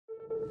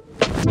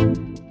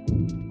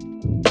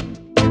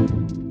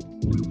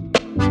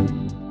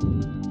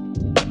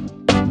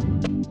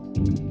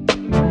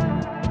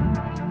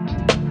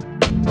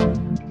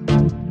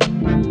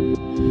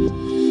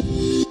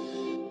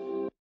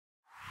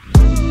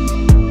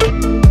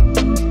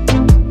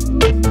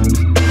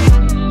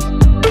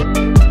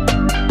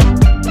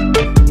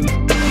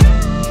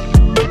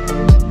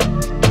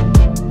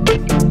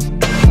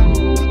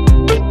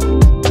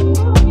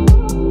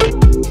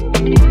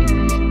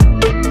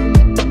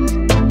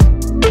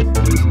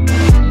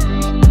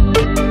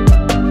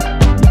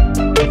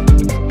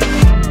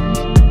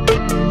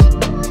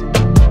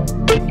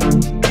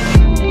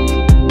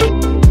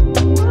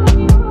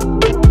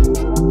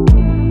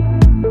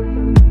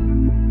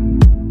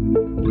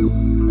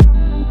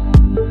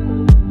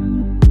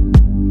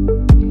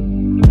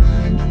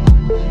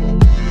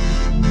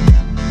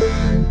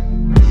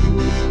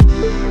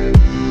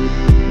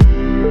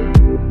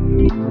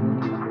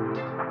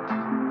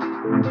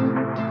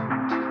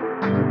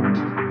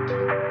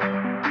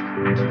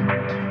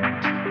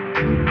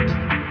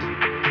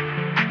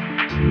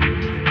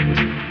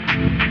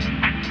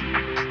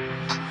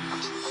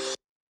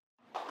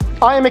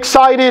I am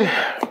excited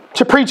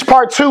to preach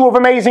part 2 of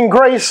Amazing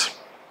Grace.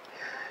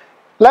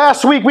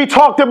 Last week we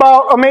talked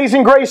about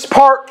Amazing Grace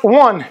part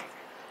 1.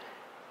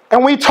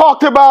 And we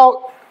talked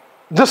about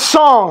the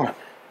song,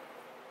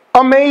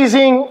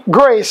 Amazing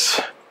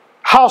Grace,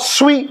 how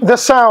sweet the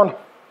sound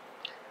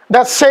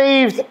that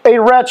saved a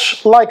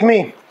wretch like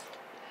me.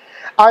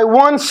 I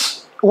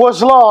once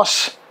was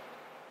lost,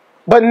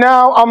 but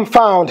now I'm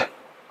found.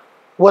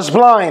 Was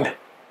blind,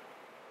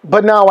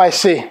 but now I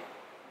see.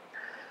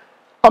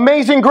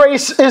 Amazing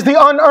grace is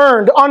the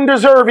unearned,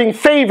 undeserving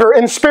favor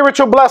and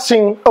spiritual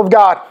blessing of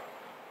God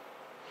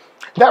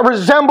that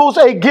resembles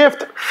a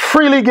gift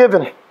freely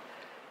given.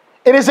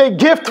 It is a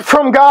gift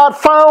from God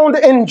found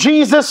in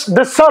Jesus,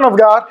 the Son of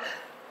God,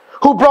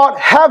 who brought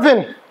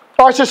heaven,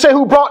 or I should say,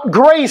 who brought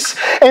grace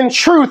and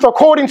truth,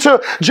 according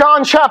to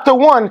John chapter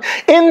 1,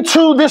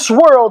 into this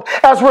world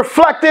as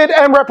reflected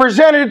and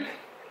represented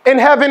in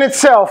heaven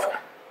itself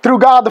through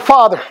God the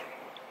Father.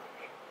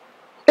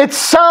 Its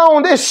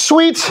sound is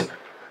sweet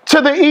to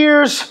the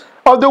ears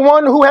of the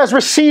one who has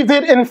received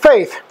it in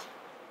faith.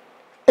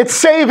 Its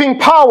saving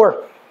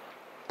power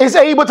is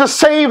able to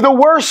save the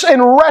worst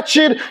and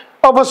wretched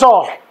of us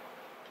all.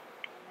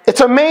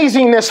 Its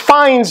amazingness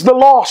finds the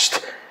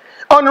lost,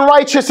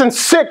 unrighteous, and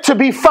sick to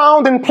be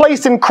found and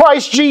placed in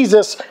Christ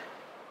Jesus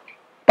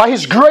by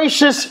His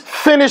gracious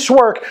finished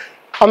work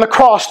on the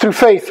cross through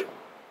faith.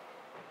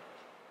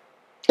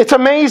 Its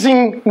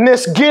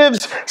amazingness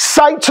gives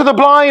sight to the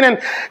blind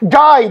and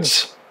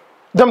guides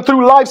them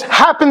through life's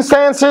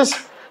happenstances,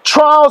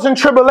 trials and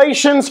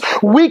tribulations,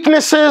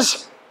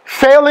 weaknesses,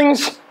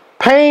 failings,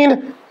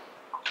 pain,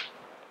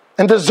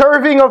 and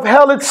deserving of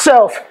hell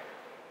itself.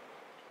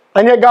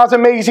 And yet God's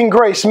amazing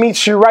grace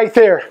meets you right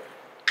there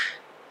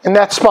in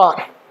that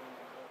spot.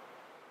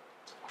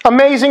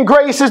 Amazing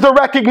grace is the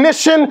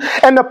recognition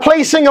and the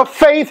placing of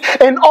faith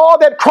in all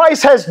that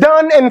Christ has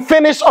done and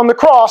finished on the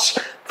cross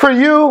for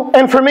you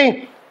and for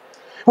me,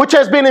 which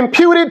has been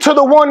imputed to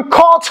the one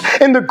caught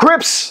in the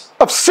grips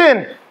of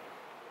sin,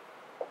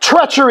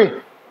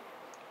 treachery,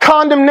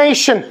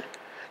 condemnation,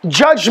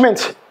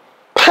 judgment,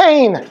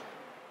 pain,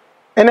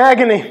 and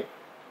agony.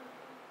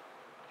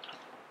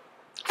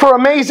 For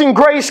amazing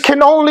grace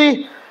can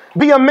only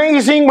be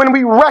amazing when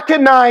we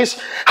recognize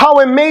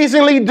how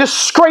amazingly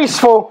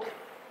disgraceful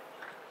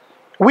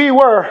we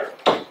were,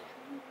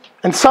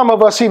 and some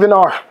of us even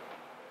are.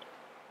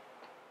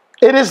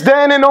 It is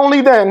then and only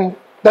then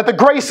that the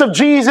grace of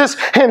Jesus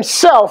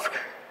Himself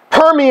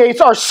permeates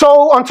our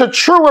soul unto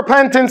true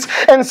repentance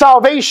and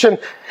salvation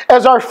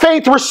as our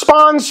faith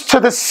responds to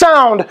the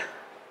sound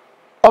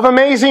of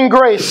amazing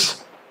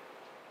grace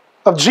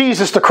of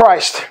Jesus the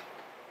Christ.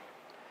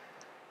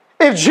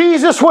 If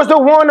Jesus was the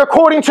one,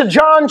 according to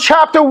John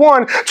chapter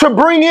 1, to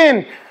bring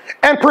in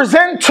and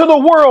present to the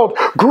world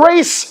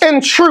grace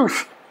and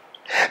truth,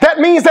 that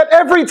means that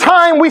every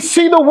time we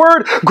see the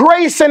word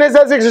grace, and as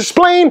it's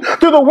explained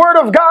through the Word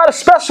of God,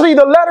 especially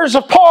the letters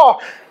of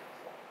Paul,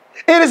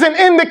 it is an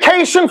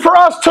indication for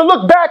us to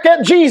look back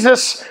at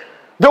Jesus,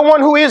 the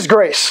one who is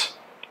grace,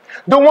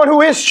 the one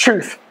who is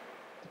truth.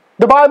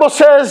 The Bible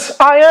says,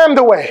 I am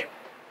the way,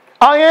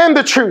 I am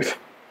the truth,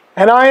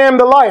 and I am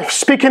the life,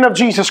 speaking of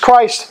Jesus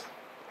Christ.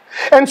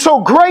 And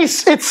so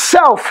grace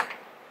itself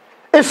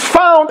is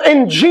found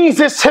in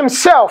Jesus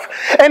Himself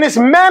and is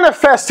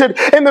manifested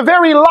in the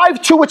very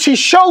life to which He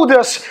showed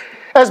us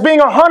as being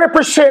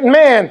 100%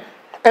 man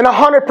and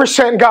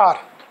 100% God.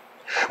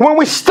 When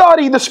we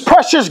study the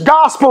precious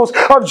Gospels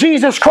of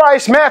Jesus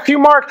Christ, Matthew,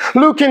 Mark,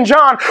 Luke, and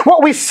John,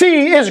 what we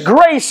see is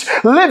grace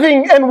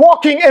living and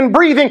walking and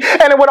breathing,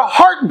 and with a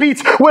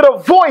heartbeat, with a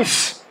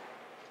voice,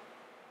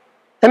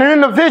 and an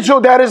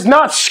individual that is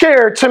not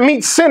scared to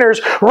meet sinners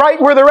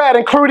right where they're at,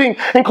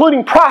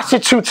 including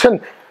prostitutes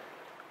and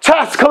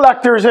tax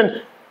collectors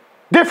and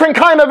different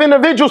kind of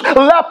individuals,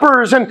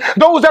 lepers and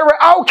those that were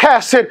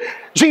outcasted.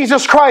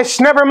 Jesus Christ,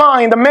 never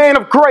mind, the man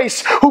of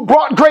grace who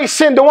brought grace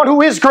in, the one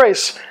who is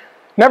grace,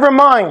 never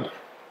mind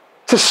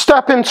to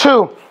step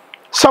into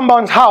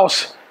someone's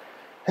house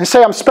and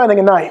say, I'm spending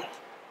a night.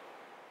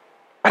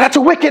 But that's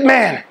a wicked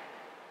man.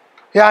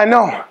 Yeah, I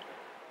know.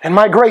 And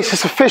my grace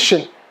is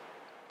sufficient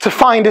to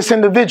find this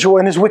individual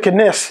in his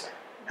wickedness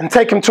and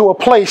take him to a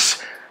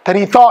place that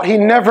he thought he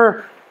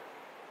never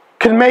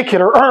could make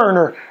it or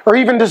earn or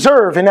even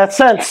deserve in that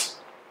sense.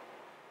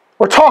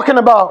 We're talking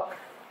about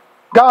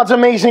God's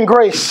amazing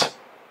grace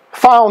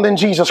found in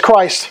Jesus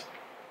Christ.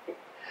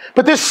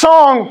 But this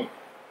song,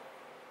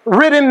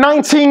 written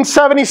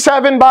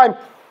 1977 by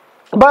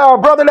our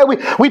brother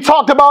that we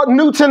talked about,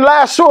 Newton,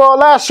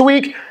 last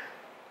week,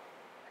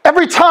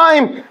 every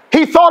time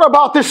he thought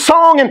about this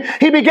song and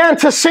he began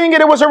to sing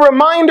it, it was a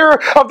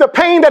reminder of the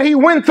pain that he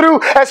went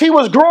through as he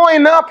was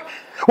growing up,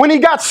 when he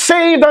got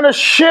saved on a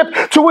ship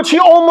to which he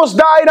almost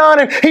died on,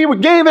 and he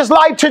gave his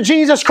life to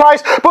Jesus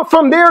Christ. But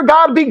from there,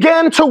 God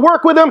began to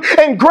work with him,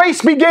 and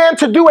grace began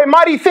to do a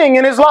mighty thing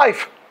in his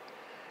life.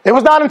 It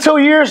was not until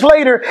years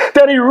later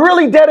that he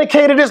really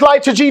dedicated his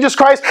life to Jesus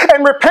Christ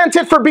and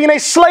repented for being a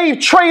slave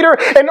trader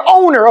and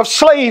owner of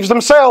slaves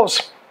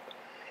themselves.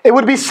 It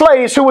would be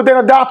slaves who would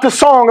then adopt the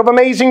song of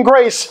amazing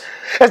grace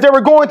as they were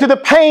going through the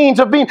pains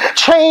of being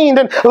chained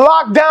and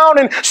locked down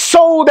and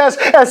sold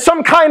as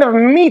some kind of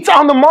meat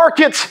on the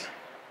market.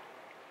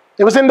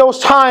 It was in those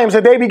times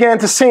that they began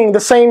to sing the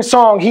same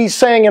song he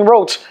sang and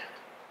wrote.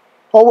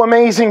 Oh,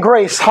 amazing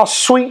grace, how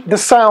sweet the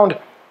sound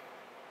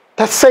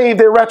that saved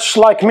a wretch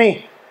like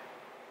me.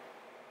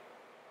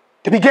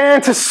 They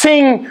began to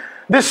sing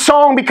this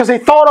song because they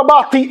thought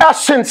about the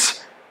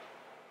essence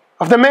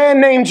of the man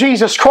named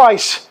Jesus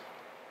Christ,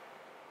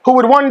 who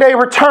would one day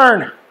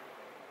return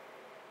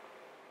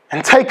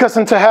and take us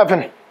into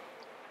heaven.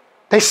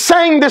 They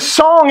sang this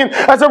song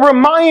as a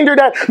reminder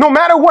that no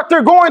matter what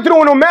they're going through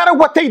and no matter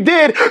what they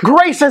did,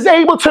 grace is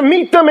able to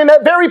meet them in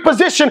that very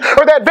position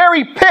or that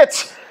very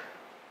pit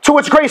to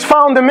which grace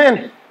found them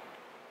in.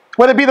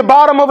 Whether it be the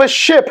bottom of a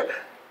ship,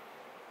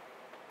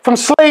 from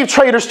slave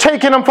traders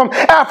taking them from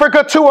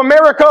Africa to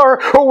America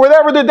or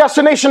wherever the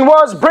destination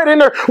was,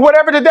 Britain or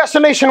whatever the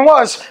destination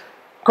was,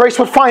 grace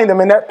would find them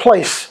in that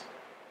place.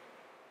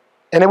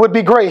 And it would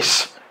be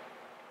grace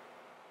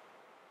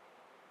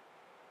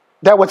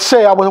that would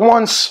say, I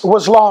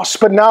was lost,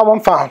 but now I'm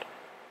found.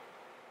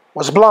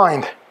 Was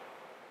blind,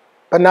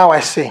 but now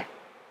I see.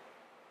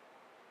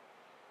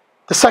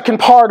 The second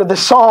part of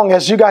this song,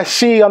 as you guys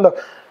see on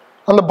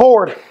the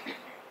board,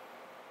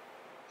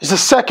 is the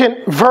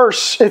second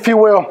verse, if you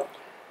will,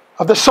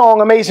 of the song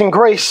Amazing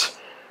Grace.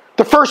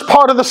 The first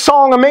part of the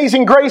song,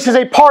 Amazing Grace, is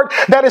a part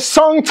that is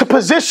sung to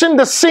position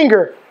the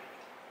singer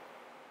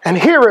and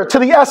hearer to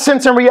the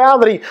essence and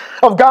reality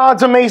of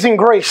God's amazing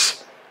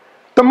grace.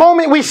 The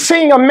moment we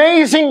sing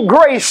Amazing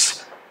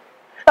Grace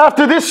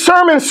after this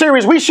sermon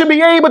series, we should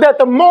be able that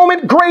the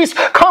moment grace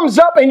comes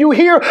up and you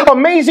hear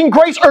amazing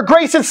grace or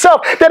grace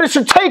itself, that it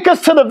should take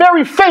us to the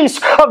very face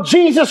of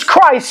Jesus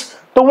Christ,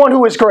 the one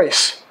who is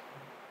grace.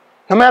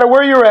 No matter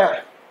where you're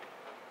at,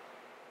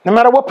 no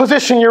matter what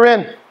position you're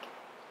in,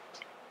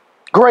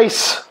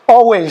 grace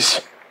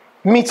always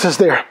meets us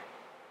there.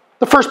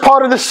 The first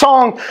part of this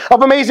song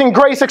of Amazing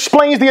Grace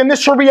explains the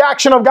initial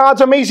reaction of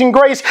God's amazing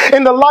grace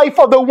in the life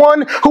of the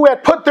one who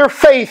had put their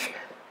faith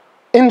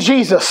in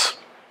Jesus.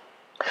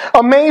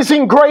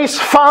 Amazing grace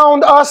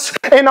found us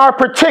in our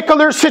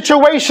particular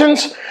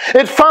situations.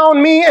 It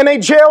found me in a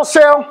jail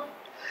cell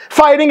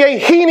fighting a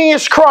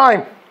heinous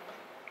crime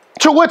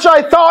to which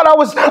I thought I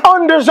was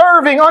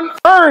undeserving,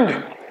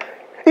 unearned.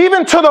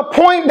 Even to the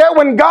point that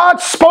when God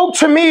spoke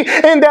to me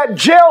in that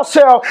jail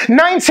cell,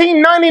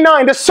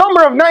 1999, the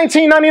summer of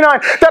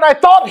 1999, that I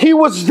thought He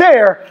was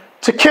there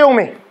to kill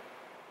me.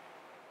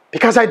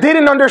 Because I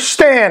didn't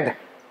understand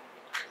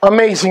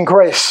amazing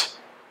grace.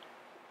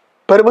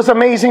 But it was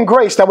amazing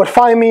grace that would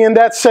find me in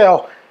that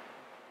cell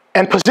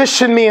and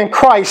position me in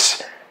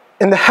Christ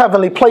in the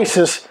heavenly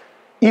places,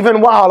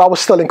 even while I was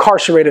still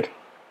incarcerated.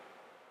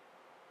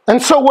 And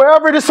so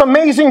wherever this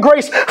amazing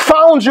grace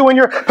found you in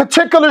your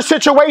particular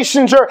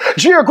situations or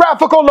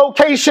geographical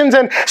locations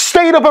and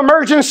state of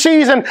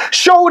emergencies and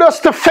showed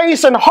us the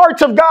face and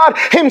heart of God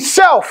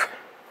Himself,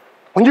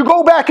 when you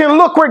go back and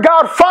look where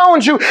God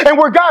found you and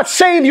where God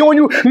saved you and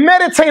you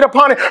meditate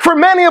upon it, for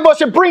many of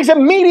us it brings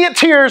immediate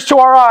tears to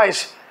our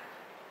eyes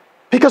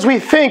because we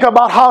think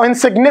about how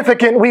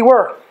insignificant we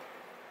were.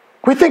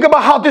 We think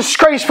about how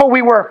disgraceful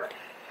we were.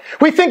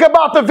 We think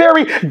about the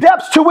very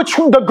depths to which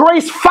the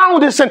grace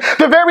found us and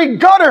the very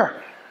gutter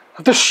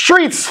of the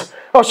streets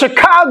of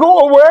Chicago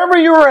or wherever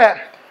you were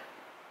at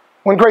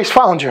when grace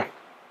found you.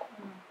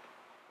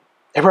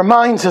 It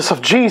reminds us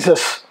of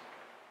Jesus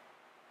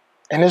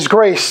and His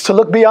grace to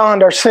look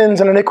beyond our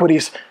sins and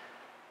iniquities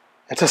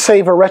and to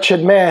save a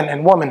wretched man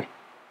and woman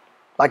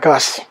like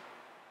us.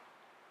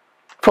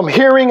 From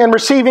hearing and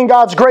receiving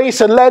God's grace,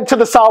 it led to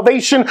the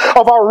salvation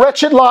of our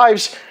wretched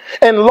lives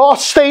and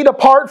lost state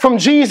apart from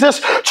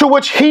Jesus, to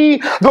which He,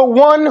 the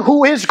one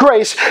who is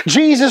grace,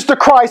 Jesus the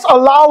Christ,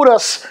 allowed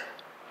us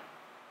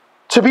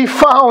to be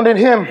found in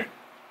Him.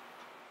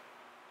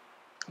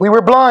 We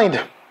were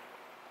blind,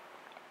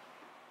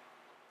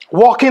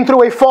 walking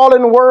through a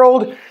fallen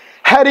world,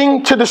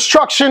 heading to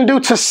destruction due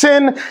to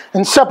sin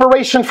and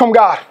separation from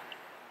God.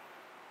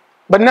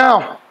 But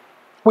now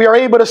we are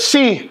able to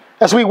see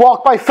as we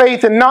walk by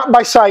faith and not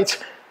by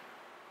sight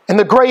in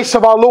the grace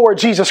of our Lord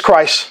Jesus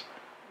Christ.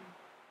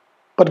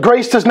 But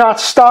grace does not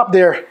stop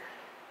there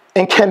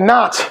and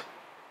cannot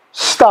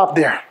stop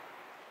there.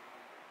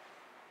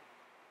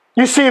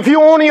 You see, if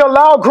you only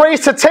allow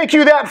grace to take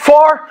you that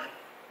far,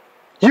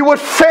 you would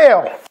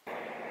fail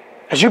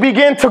as you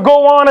begin to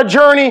go on a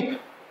journey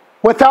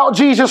without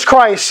Jesus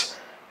Christ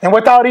and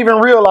without even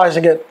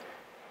realizing it.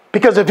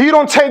 Because if you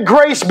don't take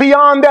grace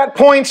beyond that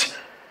point,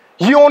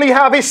 you only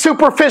have a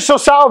superficial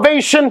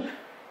salvation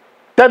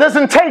that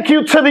doesn't take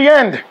you to the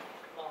end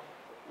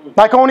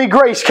like only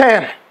grace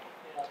can.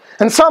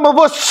 And some of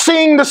us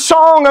sing the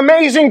song,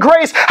 Amazing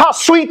Grace, how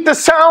sweet the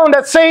sound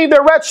that saved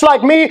a wretch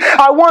like me.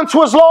 I once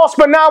was lost,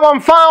 but now I'm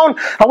found.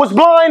 I was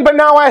blind, but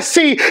now I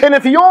see. And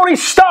if you only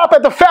stop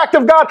at the fact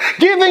of God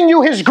giving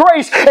you His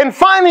grace and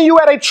finding you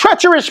at a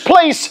treacherous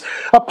place,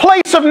 a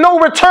place of no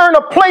return,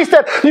 a place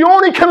that you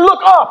only can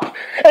look up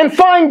and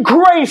find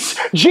grace,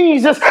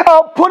 Jesus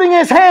putting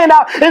His hand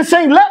out and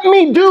saying, let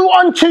me do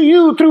unto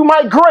you through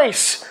my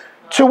grace,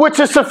 to which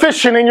is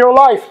sufficient in your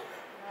life.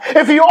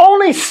 If you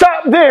only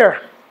stop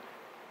there,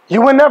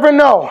 you will never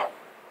know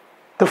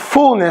the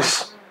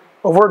fullness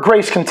of where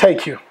grace can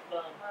take you.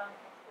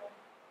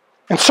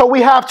 And so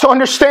we have to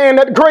understand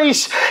that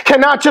grace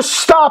cannot just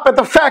stop at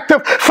the fact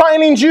of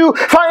finding you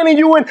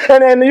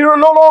and you're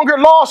no longer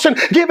lost and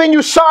giving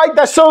you sight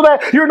that so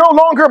that you're no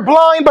longer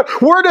blind. But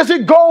where does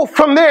it go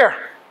from there?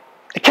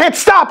 It can't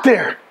stop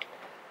there.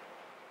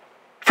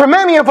 For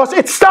many of us,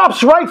 it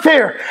stops right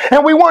there.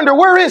 And we wonder,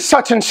 where is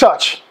such and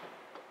such?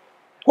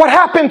 What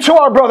happened to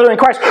our brother in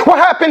Christ? What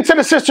happened to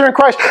the sister in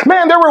Christ?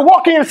 Man, they were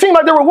walking, and it seemed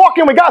like they were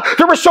walking with God.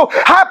 They were so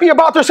happy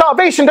about their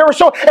salvation. They were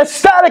so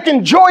ecstatic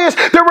and joyous.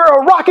 They were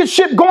a rocket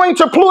ship going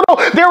to Pluto.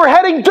 They were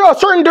heading to a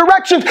certain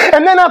direction.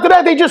 And then after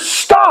that, they just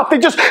stopped. They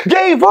just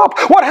gave up.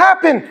 What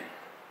happened?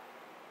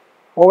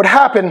 What would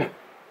happen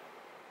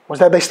was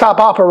that they stopped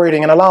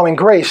operating and allowing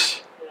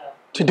grace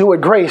to do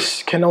what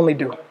grace can only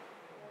do.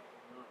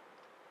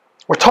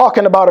 We're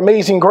talking about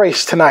amazing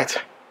grace tonight.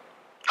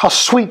 How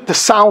sweet the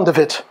sound of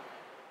it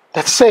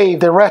that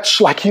saved a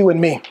wretch like you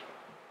and me.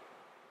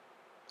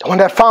 The one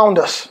that found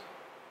us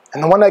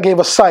and the one that gave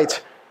us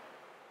sight,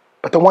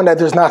 but the one that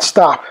does not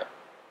stop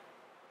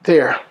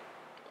there.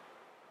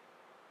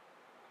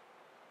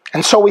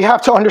 And so we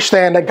have to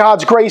understand that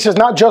God's grace is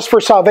not just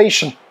for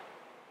salvation.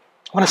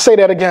 I want to say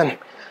that again.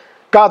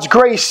 God's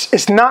grace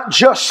is not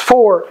just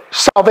for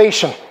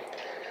salvation.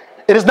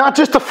 It is not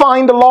just to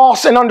find the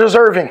lost and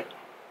undeserving.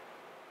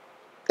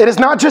 It is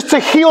not just to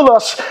heal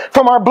us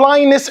from our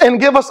blindness and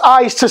give us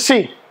eyes to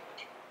see.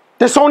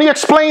 This only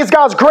explains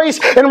God's grace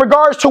in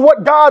regards to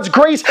what God's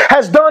grace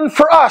has done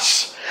for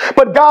us.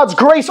 But God's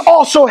grace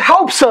also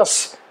helps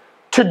us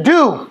to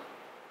do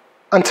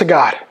unto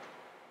God.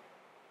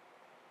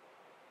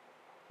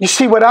 You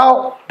see,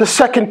 without the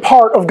second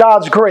part of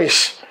God's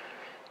grace,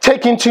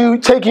 taking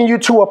you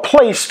to a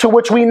place to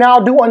which we now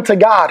do unto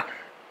God,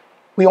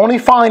 we only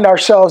find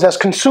ourselves as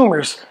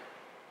consumers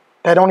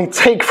that only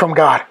take from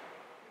God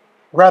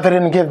rather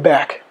than give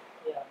back.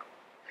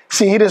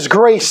 See, it is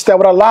grace that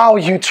would allow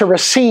you to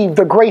receive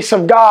the grace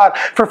of God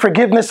for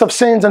forgiveness of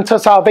sins unto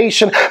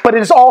salvation. But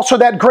it is also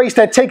that grace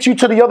that takes you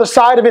to the other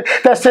side of it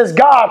that says,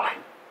 God,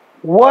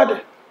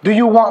 what do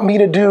you want me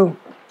to do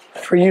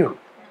for you?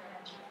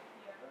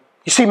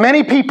 You see,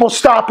 many people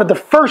stop at the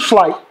first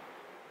light,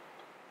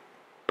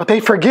 but they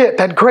forget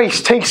that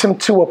grace takes them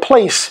to a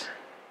place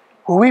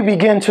where we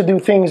begin to do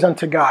things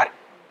unto God.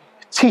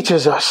 It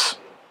teaches us.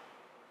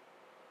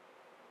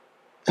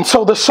 And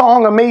so the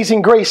song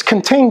Amazing Grace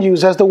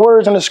continues as the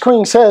words on the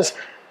screen says,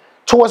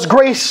 "'Twas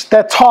grace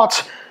that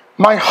taught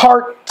my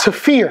heart to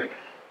fear,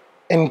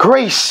 and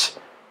grace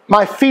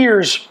my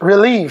fears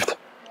relieved.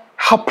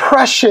 How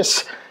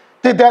precious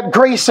did that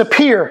grace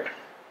appear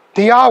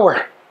the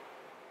hour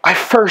I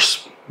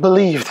first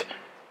believed."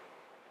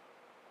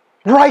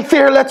 Right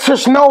there lets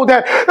us know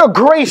that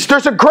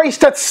there's a grace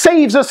that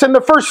saves us in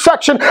the first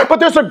section, but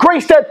there's a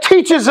grace that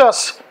teaches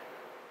us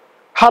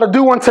how to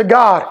do unto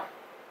God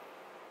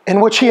in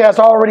which He has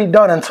already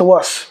done unto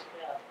us.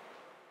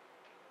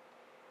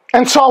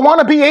 And so I want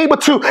to be able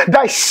to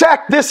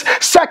dissect this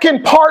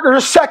second part or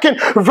the second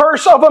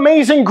verse of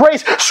Amazing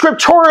Grace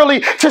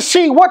scripturally to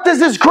see what is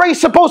this grace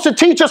supposed to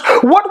teach us?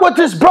 What was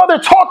this brother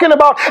talking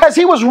about as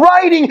he was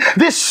writing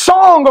this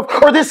song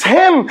or this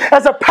hymn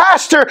as a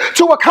pastor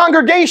to a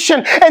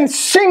congregation and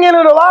singing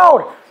it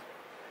aloud?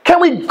 Can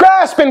we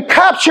grasp and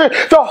capture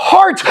the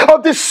heart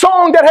of this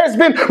song that has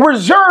been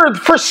reserved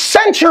for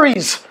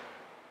centuries?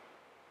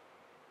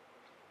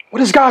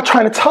 What is God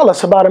trying to tell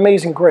us about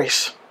amazing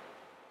grace?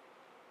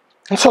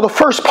 And so the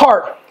first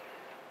part,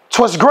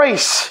 'twas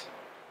grace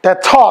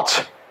that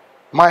taught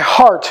my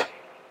heart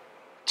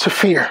to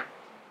fear.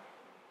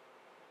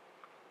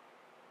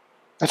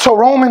 And so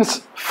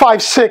Romans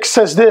 5:6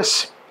 says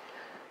this.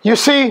 You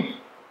see,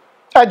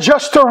 at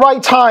just the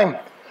right time,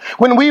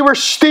 when we were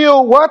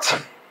still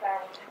what?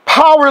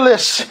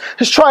 Powerless.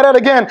 Let's try that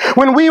again.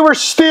 When we were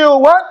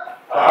still what?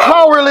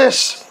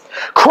 Powerless.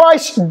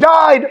 Christ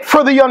died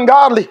for the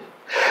ungodly.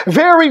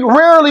 Very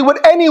rarely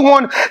would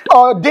anyone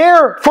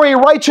dare for a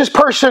righteous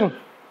person.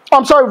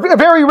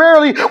 Very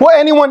rarely will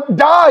anyone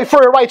die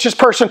for a righteous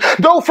person.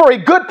 Though for a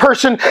good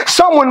person,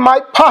 someone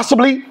might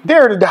possibly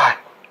dare to die.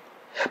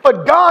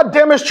 But God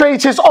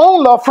demonstrates His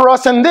own love for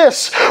us in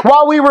this.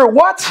 While we were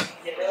what?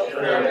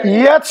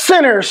 Yet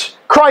sinners.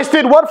 Christ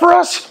did what for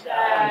us?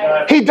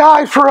 He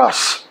died for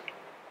us.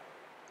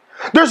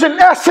 There's an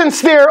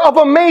essence there of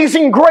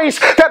amazing grace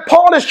that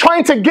Paul is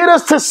trying to get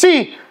us to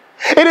see.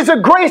 It is a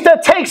grace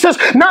that takes us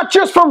not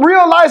just from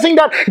realizing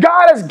that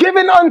God has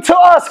given unto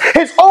us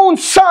His own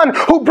Son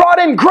who brought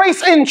in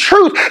grace and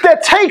truth,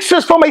 that takes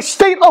us from a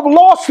state of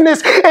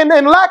lostness and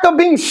lack of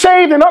being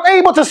saved and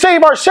unable to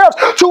save ourselves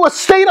to a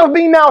state of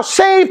being now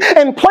saved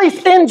and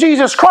placed in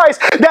Jesus Christ,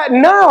 that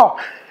now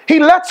He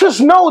lets us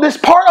know this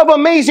part of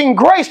amazing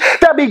grace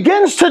that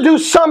begins to do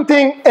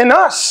something in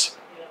us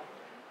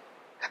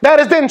that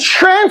is then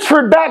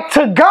transferred back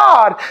to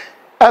God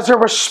as a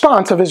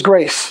response of His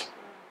grace.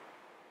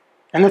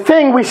 And the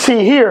thing we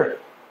see here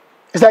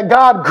is that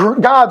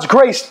God's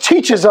grace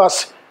teaches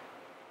us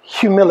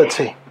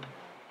humility.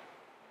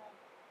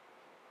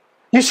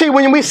 You see,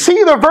 when we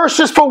see the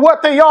verses for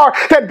what they are,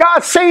 that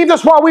God saved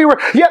us while we were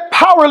yet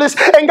powerless,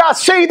 and God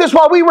saved us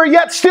while we were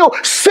yet still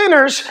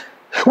sinners,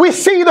 we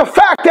see the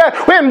fact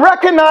that and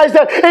recognize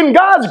that in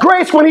God's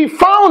grace, when He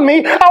found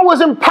me, I was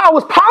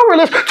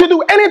powerless to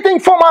do anything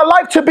for my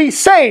life to be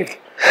saved.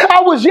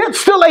 I was yet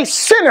still a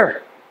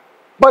sinner.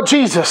 But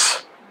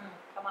Jesus,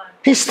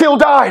 He still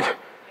died.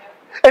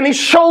 And He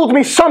showed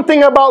me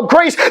something about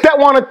grace that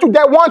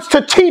wants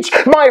to teach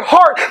my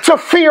heart to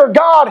fear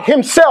God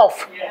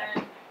Himself.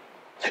 Yeah.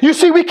 You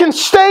see, we can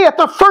stay at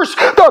the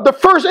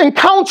first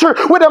encounter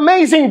with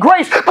amazing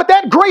grace, but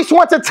that grace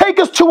wants to take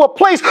us to a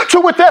place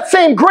to which that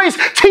same grace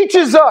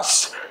teaches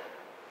us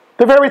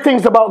the very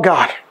things about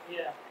God.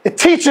 Yeah. It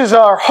teaches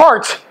our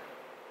heart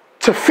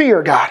to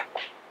fear God.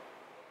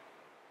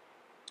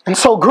 And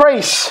so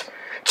grace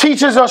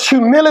teaches us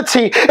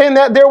humility in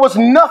that there was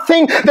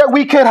nothing that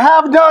we could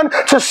have done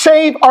to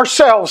save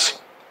ourselves.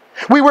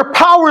 We were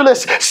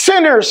powerless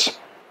sinners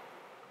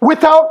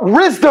without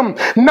wisdom,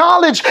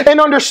 knowledge, and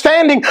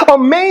understanding.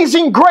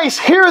 Amazing grace,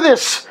 hear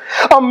this.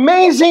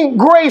 Amazing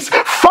grace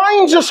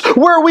finds us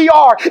where we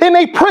are, in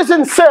a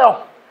prison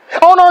cell,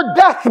 on our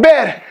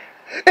deathbed,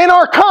 in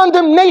our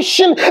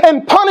condemnation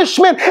and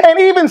punishment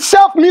and even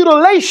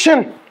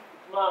self-mutilation.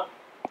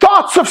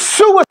 Thoughts of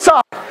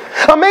suicide.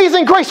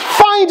 Amazing grace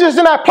finds us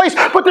in that place.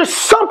 But there's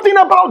something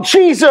about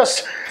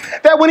Jesus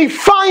that when He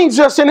finds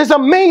us in His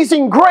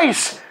amazing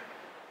grace,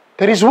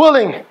 that He's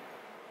willing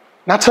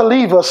not to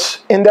leave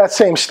us in that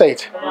same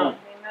state. Amen.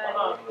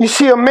 You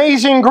see,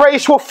 amazing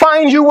grace will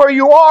find you where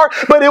you are,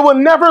 but it will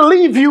never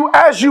leave you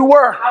as you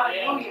were.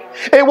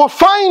 It will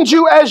find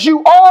you as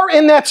you are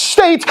in that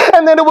state,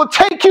 and then it will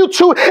take you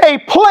to a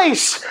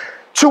place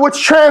to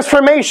which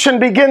transformation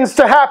begins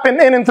to happen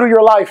in and through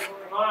your life.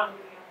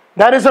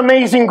 That is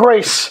amazing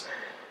grace.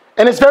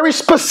 And it's very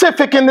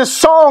specific in this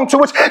song to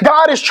which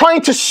God is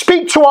trying to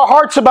speak to our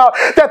hearts about,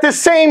 that this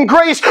same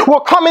grace will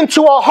come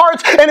into our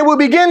hearts and it will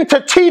begin to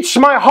teach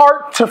my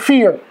heart to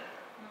fear.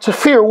 To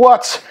fear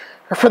what?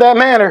 Or for that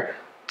matter,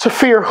 to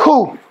fear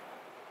who?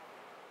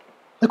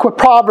 Look what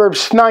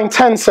Proverbs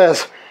 9:10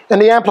 says in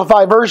the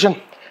Amplified Version.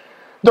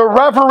 The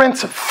reverent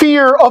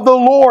fear of the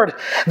Lord,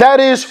 that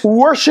is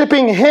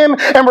worshiping Him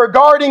and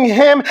regarding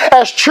Him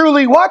as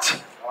truly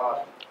what?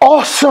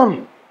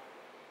 Awesome.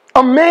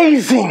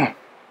 Amazing.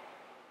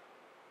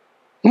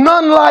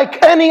 None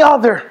like any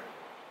other,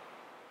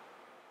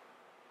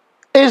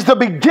 is the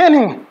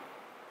beginning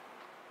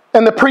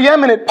and the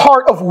preeminent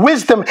part of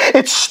wisdom,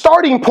 its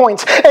starting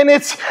point and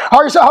its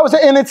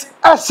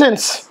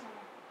essence.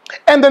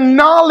 And the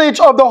knowledge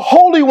of the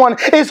Holy One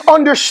is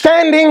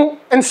understanding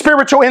and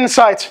spiritual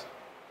insight.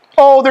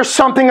 Oh, there's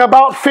something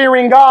about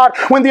fearing God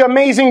when the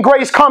amazing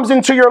grace comes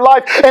into your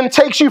life and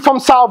takes you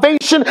from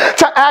salvation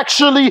to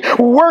actually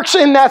works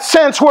in that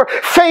sense, where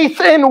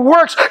faith and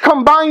works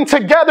combine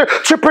together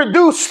to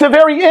produce the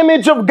very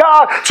image of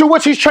God to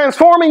which He's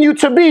transforming you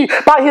to be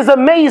by His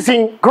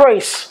amazing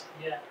grace.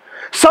 Yeah.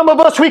 Some of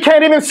us, we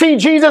can't even see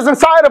Jesus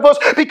inside of us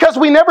because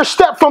we never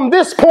step from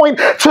this point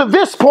to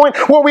this point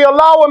where we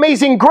allow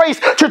amazing grace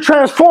to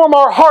transform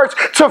our hearts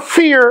to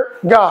fear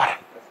God.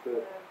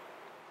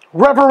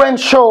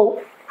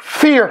 Reverential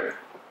fear.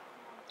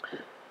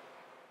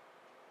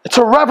 It's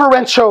a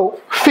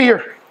reverential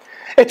fear.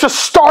 It's a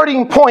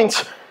starting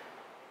point.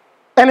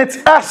 And its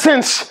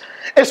essence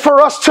is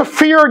for us to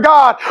fear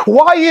God.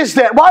 Why is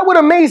that? Why would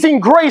amazing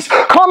grace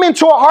come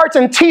into our hearts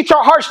and teach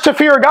our hearts to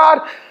fear God?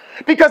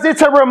 Because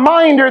it's a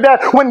reminder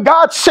that when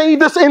God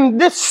saved us in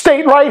this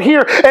state right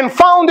here and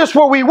found us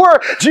where we were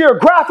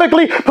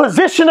geographically,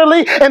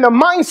 positionally, and the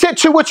mindset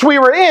to which we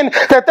were in,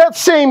 that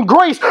same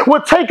grace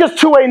would take us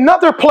to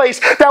another place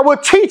that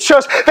would teach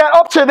us that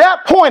up to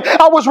that point,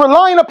 I was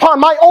relying upon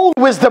my own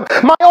wisdom,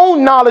 my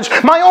own knowledge,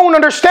 my own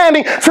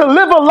understanding to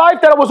live a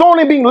life that was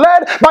only being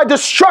led by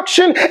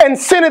destruction and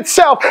sin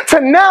itself,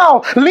 to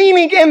now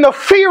leaning in the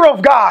fear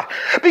of God.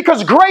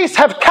 Because grace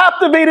have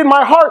captivated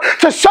my heart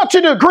to such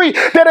a degree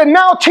that it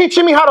now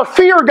teaching me how to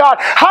fear God.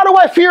 How do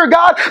I fear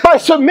God? By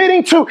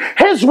submitting to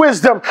His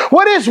wisdom.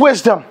 What is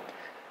wisdom?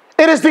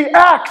 It is the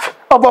act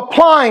of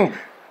applying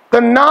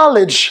the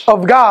knowledge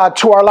of God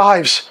to our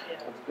lives.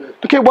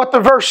 Look at what the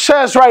verse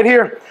says right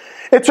here.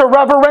 It's a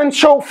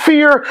reverential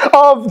fear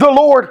of the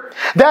Lord.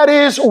 That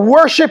is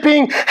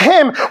worshiping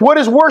Him. What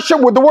is worship?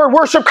 Where the word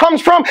worship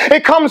comes from?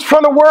 It comes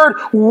from the word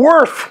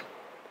worth.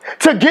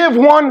 To give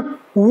one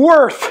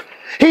worth.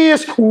 He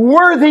is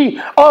worthy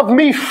of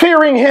me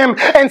fearing Him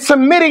and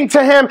submitting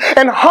to Him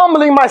and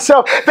humbling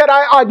myself, that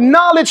I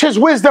acknowledge His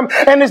wisdom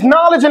and His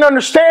knowledge and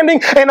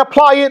understanding and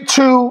apply it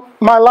to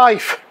my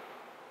life.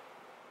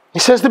 He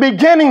says the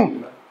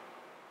beginning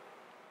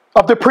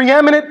of the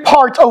preeminent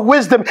part of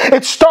wisdom,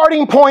 its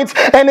starting points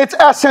and its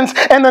essence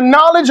and the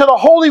knowledge of the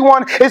Holy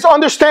One is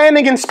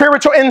understanding and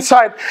spiritual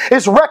insight.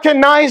 Is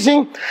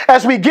recognizing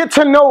as we get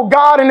to know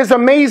God and His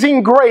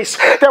amazing grace,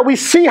 that we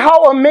see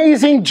how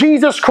amazing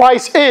Jesus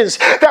Christ is,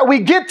 that we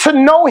get to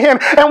know Him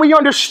and we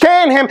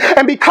understand Him,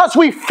 and because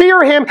we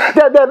fear Him,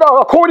 that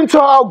according to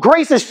how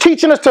grace is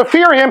teaching us to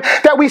fear Him,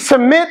 that we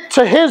submit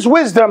to His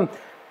wisdom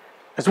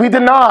as we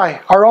deny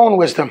our own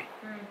wisdom.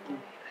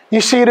 You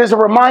see, it is a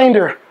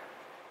reminder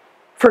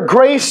for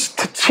grace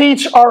to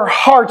teach our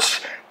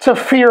hearts to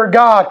fear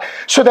God,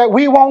 so that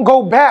we won't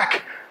go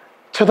back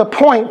to the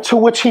point to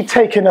which He's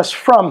taken us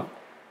from.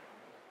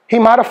 He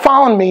might have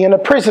found me in a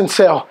prison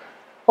cell.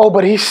 Oh,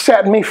 but He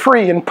set me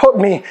free and put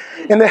me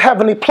in the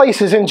heavenly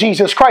places in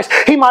Jesus Christ.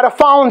 He might have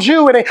found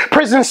you in a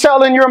prison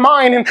cell in your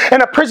mind,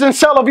 and a prison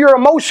cell of your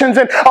emotions,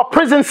 and a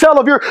prison cell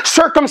of your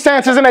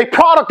circumstances, and a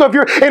product of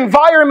your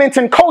environment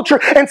and culture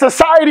and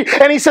society.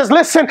 And He says,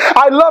 listen,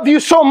 I love you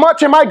so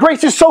much, and my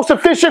grace is so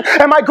sufficient,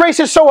 and my grace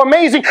is so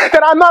amazing,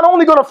 that I'm not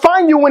only going to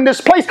find you in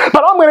this place,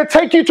 but I'm going to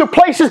take you to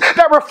places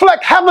that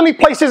reflect heavenly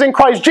places in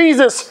Christ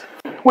Jesus.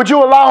 Would you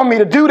allow me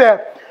to do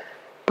that?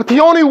 But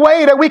the only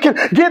way that we can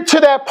get to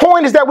that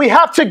point is that we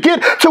have to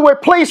get to a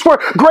place where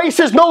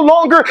grace is no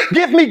longer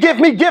give me, and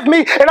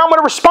I'm going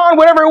to respond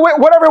whatever way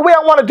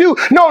I want to do.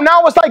 No,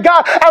 now it's like,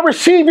 God, I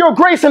receive your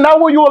grace, and now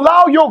will you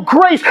allow your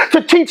grace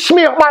to teach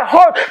me, my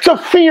heart, to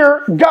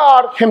fear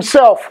God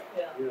Himself.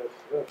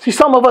 See,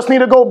 some of us need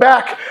to go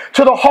back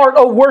to the heart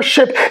of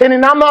worship. And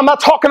I'm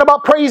not talking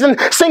about praise and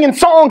singing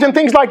songs and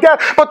things like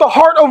that, but the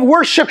heart of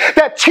worship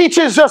that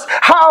teaches us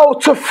how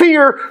to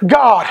fear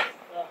God.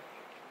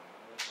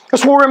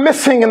 That's what we're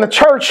missing in the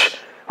church.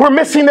 We're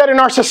missing that in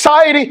our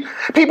society.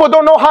 People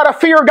don't know how to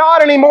fear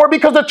God anymore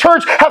because the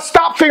church has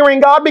stopped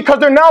fearing God, because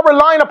they're now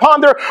relying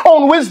upon their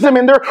own wisdom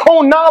and their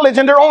own knowledge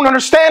and their own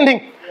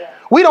understanding.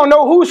 We don't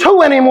know who's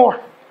who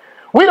anymore.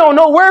 We don't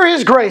know where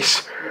is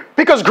grace.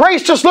 Because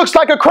grace just looks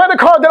like a credit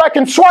card that I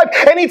can swipe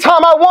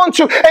anytime I want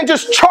to and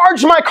just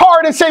charge my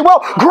card and say,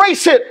 well,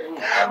 grace it.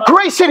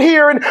 Grace it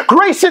here and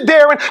grace it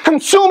there and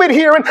consume it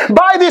here and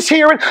buy this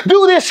here and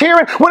do this here,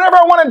 and whenever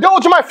I want to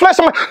indulge in my flesh,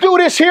 I'm going to do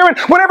this here, and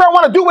whenever I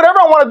want to do whatever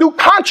I want to do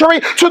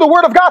contrary to the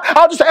Word of God,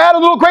 I'll just add a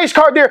little grace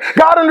card there.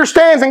 God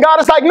understands, and God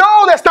is like,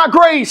 no, that's not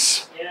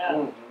grace.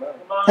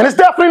 And it's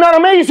definitely not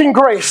amazing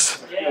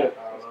grace.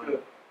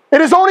 It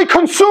is only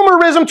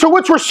consumerism to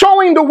which we're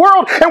showing the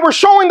world, and we're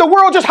showing the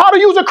world just how to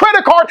use a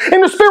credit card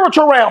in the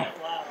spiritual realm.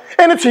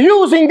 And it's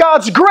using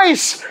God's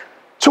grace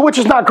to which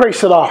is not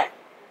grace at all.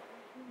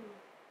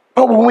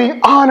 But when we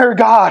honor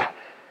God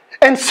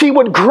and see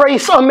what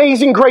grace,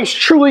 amazing grace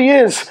truly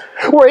is,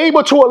 we're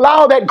able to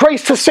allow that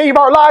grace to save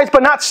our lives,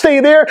 but not stay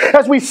there.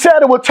 As we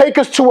said, it will take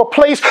us to a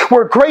place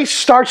where grace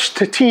starts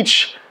to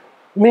teach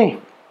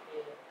me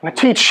and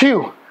to teach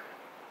you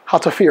how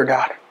to fear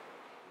God.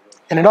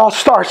 And it all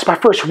starts by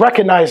first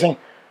recognizing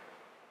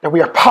that we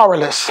are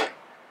powerless.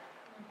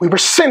 We were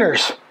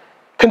sinners,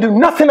 can do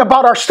nothing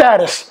about our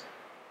status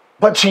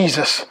but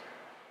Jesus.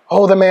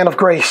 Oh, the man of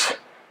grace.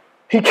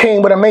 He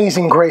came with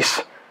amazing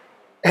grace.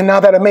 And now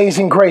that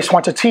amazing grace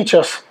wants to teach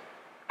us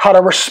how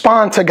to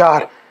respond to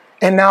God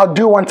and now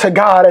do unto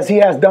God as He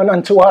has done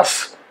unto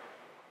us.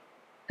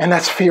 And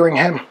that's fearing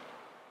Him.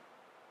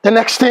 The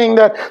next thing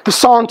that the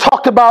song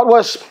talked about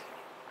was,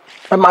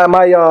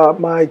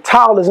 my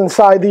towel is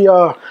inside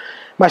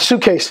my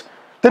suitcase.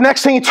 The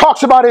next thing he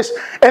talks about is,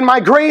 in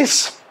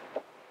grace,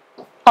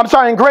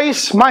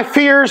 my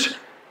fears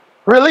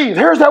relieved.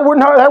 Here's that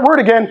word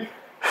again,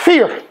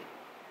 fear.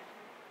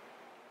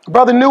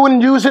 Brother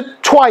Newton used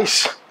it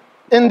twice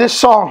in this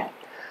song.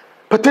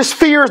 But this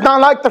fear is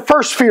not like the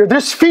first fear.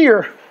 This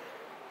fear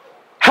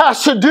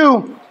has to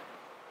do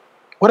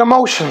with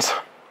emotions.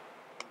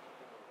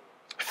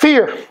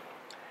 Fear,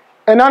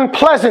 an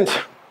unpleasant,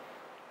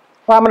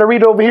 I'm going to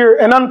read over here,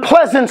 an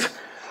unpleasant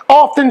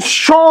often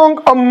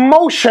strong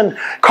emotion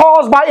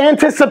caused by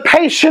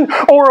anticipation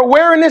or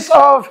awareness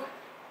of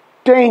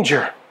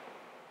danger.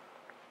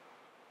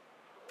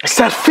 It's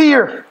that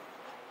fear.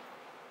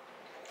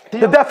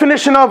 The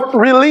definition of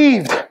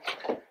relieved.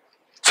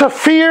 To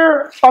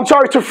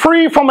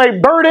free from a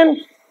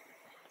burden,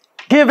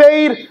 give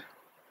aid,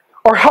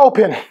 or help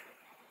in.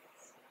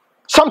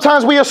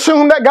 Sometimes we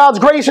assume that God's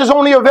grace is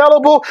only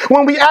available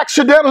when we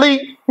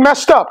accidentally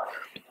messed up,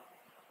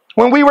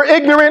 when we were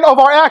ignorant of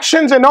our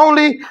actions, and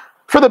only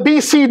for the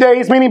BC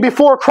days, meaning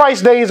before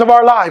Christ days of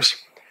our lives.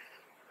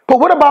 But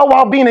what about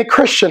while being a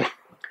Christian?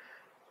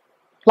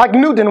 Like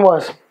Newton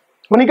was.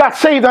 When he got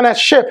saved on that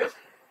ship,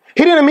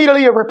 he didn't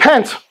immediately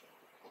repent.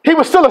 He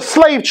was still a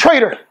slave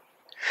trader.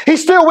 He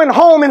still went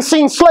home and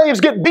seen slaves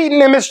get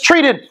beaten and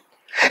mistreated.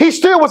 He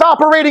still was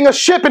operating a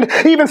ship, and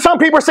even some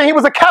people are saying he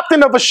was a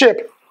captain of a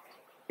ship.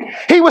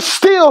 He was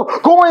still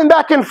going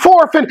back and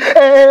forth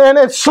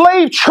and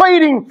slave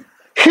trading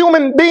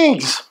human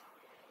beings,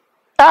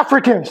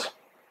 Africans,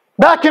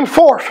 back and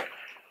forth.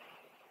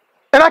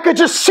 And I could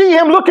just see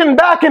him looking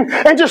back and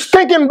just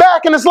thinking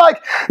back, and it's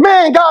like,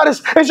 man, God,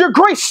 is your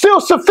grace still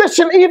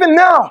sufficient even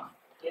now?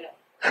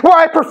 Where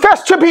I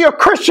profess to be a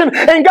Christian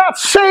and got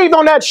saved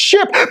on that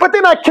ship, but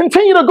then I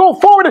continue to go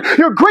forward, and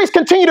your grace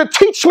continue to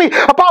teach me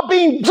about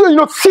being,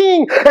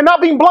 seeing and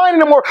not being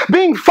blind anymore,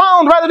 being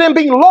found rather than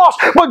being lost.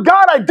 But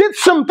God, I did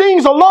some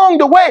things along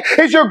the way.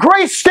 Is your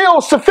grace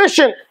still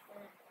sufficient?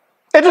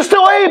 Is it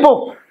still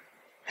able?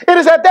 It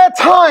is at that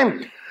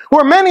time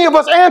where many of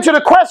us answer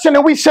the question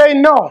and we say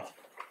no.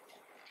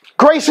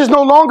 Grace is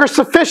no longer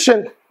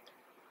sufficient.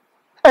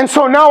 And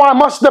so now I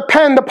must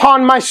depend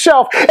upon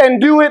myself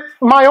and do it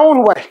my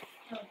own way.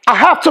 I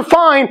have to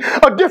find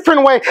a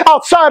different way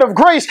outside of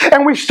grace.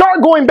 And we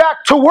start going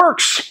back to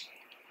works.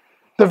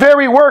 The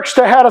very works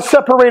that had us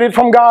separated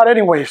from God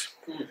anyways.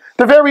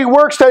 The very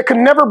works that could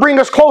never bring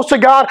us close to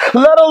God,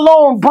 let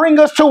alone bring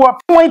us to a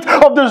point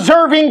of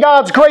deserving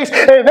God's grace.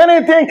 If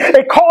anything,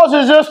 it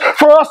causes us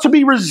for us to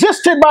be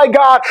resisted by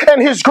God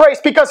and His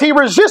grace, because He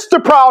resists the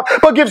proud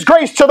but gives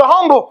grace to the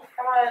humble.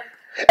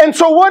 And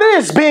so what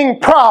is being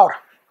proud?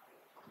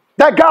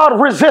 That God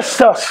resists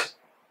us.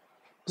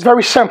 It's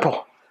very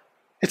simple.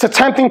 It's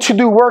attempting to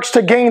do works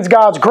to gain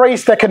God's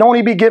grace that can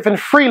only be given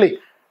freely,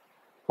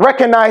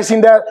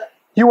 recognizing that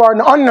you are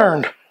an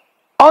unearned,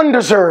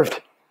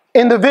 undeserved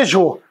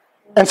individual,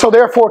 and so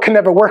therefore can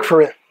never work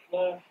for it.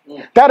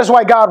 That is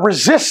why God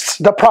resists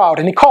the proud,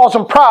 and He calls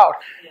them proud,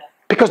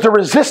 because they're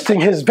resisting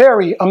His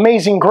very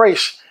amazing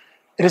grace.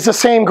 It is the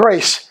same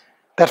grace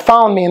that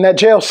found me in that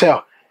jail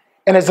cell,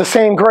 and it's the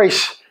same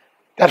grace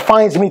that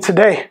finds me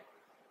today.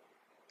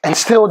 And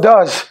still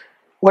does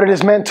what it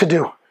is meant to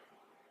do.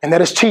 And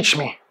that is teach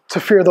me to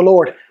fear the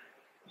Lord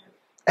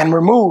and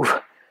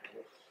remove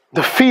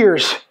the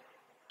fears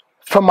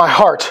from my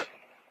heart.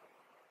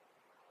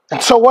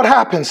 And so what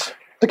happens?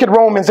 Look at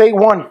Romans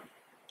 8:1,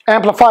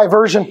 Amplified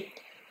Version.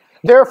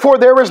 Therefore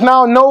there is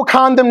now no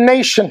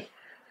condemnation.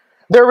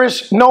 There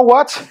is no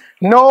what?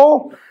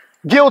 No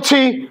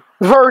guilty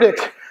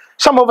verdict.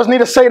 Some of us need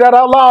to say that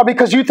out loud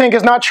because you think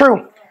it's not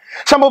true.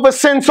 Some of us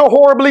sin so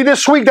horribly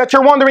this week that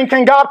you're wondering,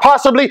 can God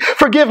possibly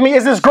forgive me?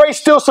 Is His grace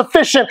still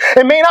sufficient?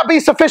 It may not be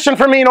sufficient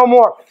for me no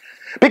more,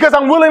 because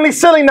I'm willingly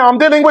sinning now. I'm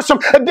dealing with some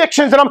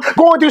addictions and I'm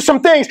going through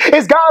some things.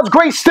 Is God's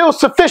grace still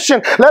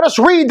sufficient? Let us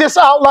read this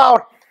out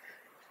loud.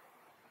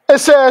 It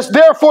says,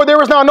 therefore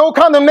there is now no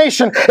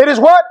condemnation. It is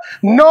what?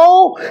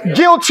 No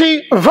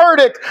guilty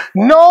verdict.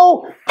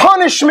 No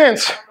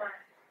punishment.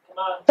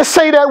 Let's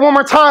say that one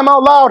more time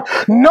out loud.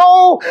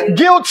 No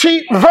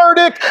guilty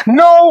verdict,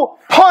 no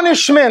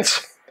punishment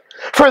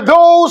for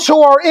those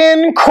who are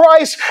in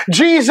Christ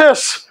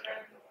Jesus.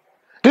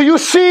 Do you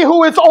see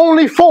who it's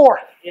only for?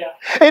 Yeah.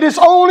 It is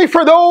only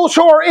for those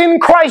who are in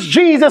Christ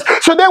Jesus.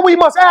 So then we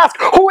must ask,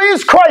 who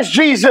is Christ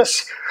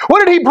Jesus?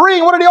 What did He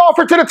bring? What did He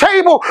offer to the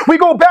table? We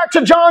go back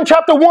to John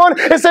chapter 1.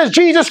 It says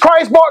Jesus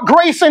Christ brought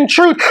grace and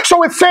truth.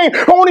 So it's saying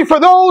only for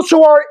those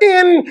who are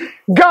in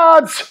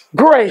God's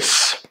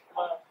grace.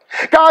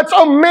 God's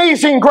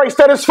amazing grace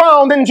that is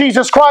found in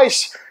Jesus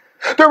Christ.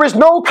 There is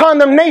no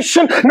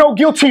condemnation, no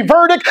guilty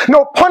verdict,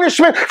 no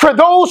punishment for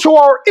those who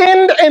are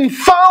in and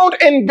found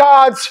in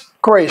God's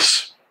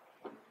grace.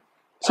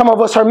 Some of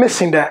us are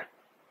missing that.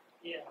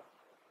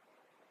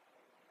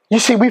 You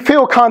see, we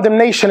feel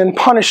condemnation and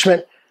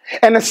punishment.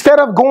 And instead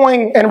of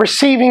going and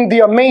receiving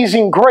the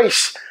amazing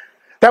grace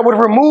that would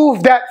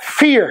remove that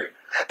fear,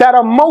 that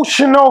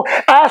emotional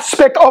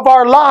aspect of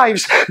our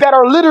lives that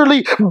are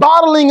literally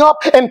bottling up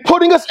and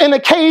putting us in a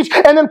cage,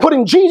 and then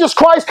putting Jesus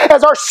Christ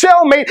as our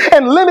cellmate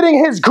and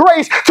limiting His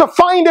grace to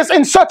find us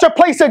in such a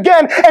place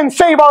again and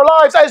save our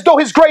lives, as though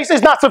His grace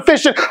is not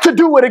sufficient to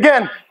do it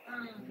again.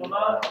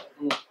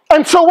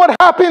 And so what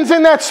happens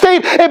in that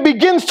state? It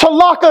begins to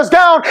lock us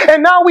down.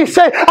 And now we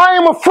say, I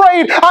am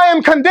afraid, I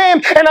am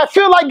condemned, and I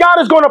feel like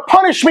God is going to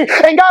punish me.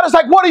 And God is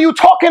like, what are you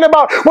talking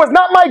about? Was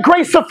not my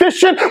grace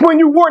sufficient when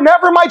you were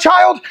never my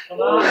child?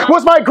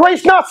 Was my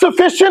grace not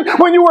sufficient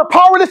when you were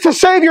powerless to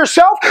save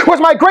yourself?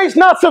 Was my grace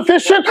not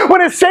sufficient when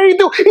it saved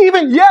you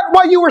even yet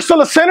while you were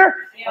still a sinner?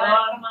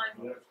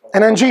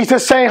 And then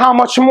Jesus saying, how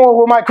much more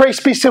will my grace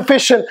be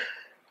sufficient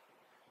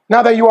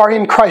now that you are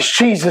in Christ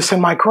Jesus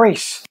and my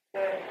grace?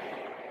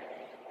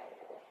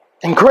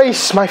 In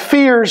grace, my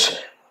fears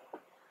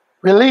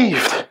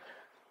relieved.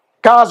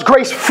 God's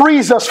grace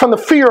frees us from the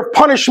fear of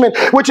punishment,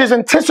 which is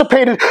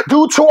anticipated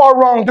due to our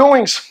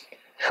wrongdoings.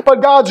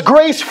 But God's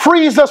grace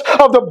frees us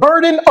of the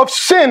burden of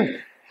sin,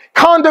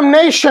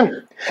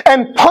 condemnation,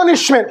 and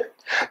punishment.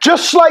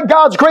 Just like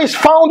God's grace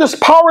found us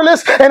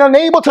powerless and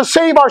unable to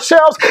save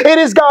ourselves, it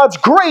is God's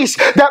grace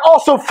that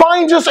also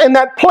finds us in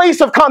that place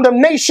of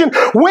condemnation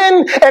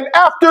when and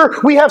after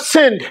we have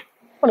sinned.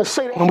 I want to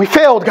say that when we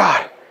failed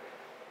God,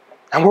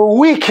 and we're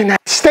weak in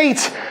that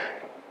state,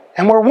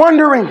 and we're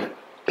wondering,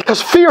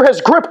 because fear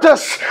has gripped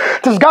us,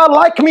 does God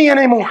like me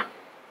anymore?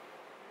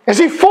 Is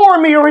He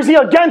for me or is He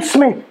against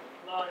me?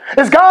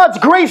 Is God's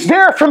grace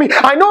there for me?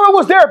 I know it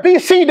was there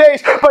BC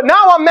days, but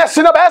now I'm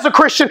messing up as a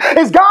Christian.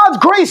 Is God's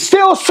grace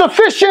still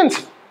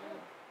sufficient?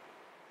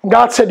 And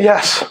God said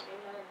yes.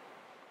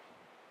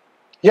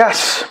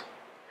 Yes.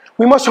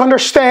 We must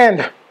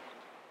understand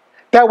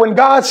that when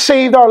God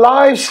saved our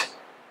lives,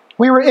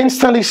 we were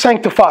instantly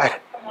sanctified.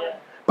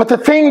 But the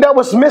thing that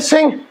was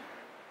missing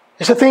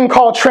is a thing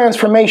called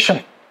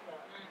transformation.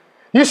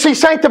 You see,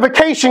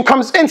 sanctification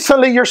comes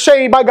instantly. You're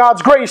saved by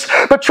God's grace.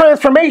 But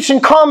transformation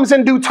comes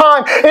in due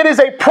time. It is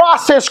a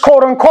process,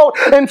 quote unquote,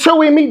 until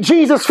we meet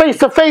Jesus face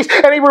to face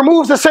and He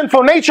removes the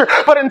sinful nature.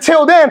 But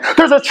until then,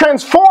 there's a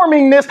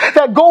transformingness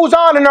that goes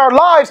on in our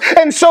lives.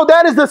 And so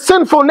that is the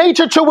sinful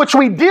nature to which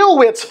we deal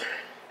with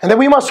and that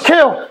we must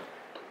kill.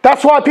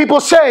 That's why people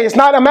say it's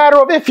not a matter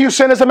of if you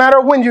sin, it's a matter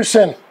of when you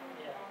sin.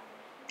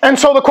 And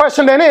so the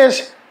question then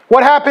is,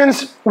 what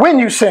happens when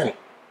you sin?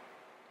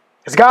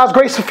 Is God's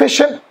grace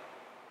sufficient?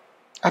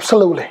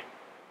 Absolutely.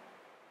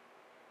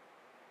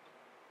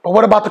 But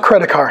what about the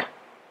credit card?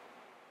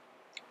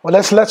 Well,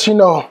 let's let you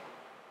know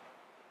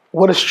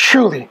what is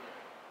truly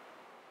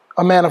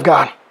a man of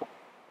God.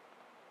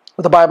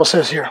 What the Bible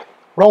says here.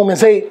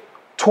 Romans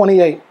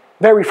 8:28.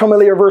 Very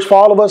familiar verse for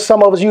all of us.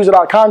 Some of us use it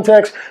out of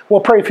context.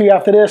 We'll pray for you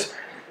after this.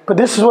 But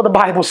this is what the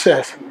Bible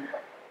says.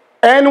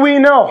 And we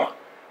know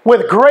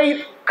with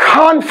great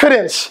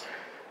confidence.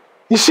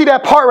 You see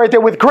that part right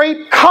there, with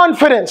great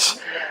confidence.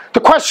 The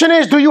question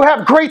is, do you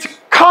have great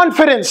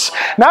confidence?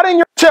 Not in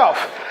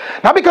yourself.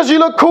 Not because you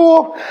look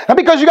cool. Not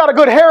because you got a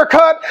good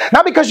haircut.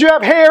 Not because you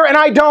have hair and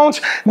I don't.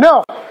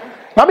 No.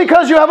 Not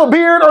because you have a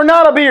beard or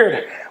not a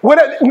beard.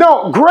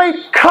 No,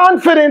 great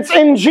confidence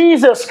in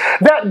Jesus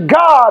that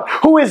God,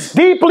 who is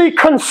deeply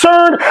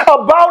concerned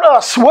about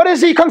us. What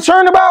is He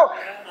concerned about?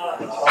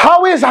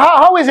 How is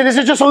it? Is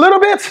it just a little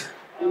bit?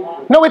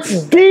 No,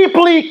 it's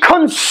deeply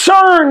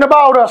concerned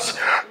about us.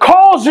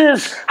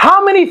 Causes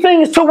how many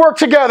things to work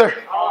together?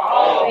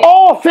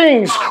 All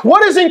things.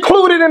 What is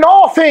included in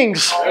all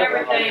things?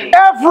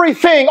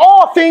 Everything.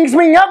 All things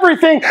mean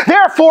everything.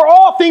 Therefore,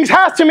 all things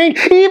has to mean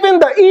even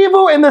the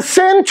evil and the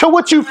sin to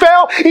which you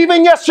fell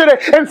even yesterday.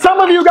 And some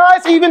of you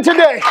guys even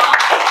today.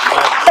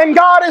 And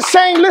God is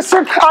saying,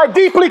 listen, I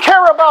deeply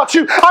care about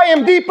you. I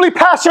am deeply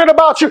passionate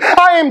about you.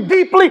 I am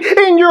deeply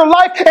in your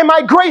life, and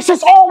my grace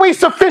is always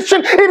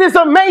sufficient. It is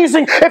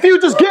amazing. If you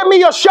just give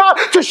me a shot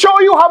to show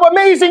you how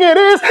amazing it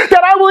is,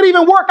 that I would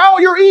even work out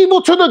your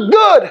evil to the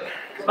good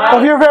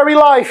of your very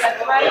life.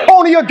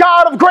 Only a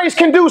God of grace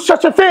can do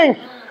such a thing.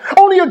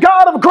 Only a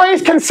God of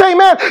grace can say,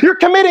 man, you're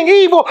committing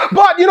evil,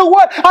 but you know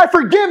what? I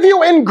forgive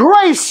you in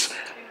grace.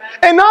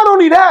 And not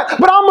only that,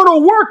 but I'm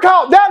going to work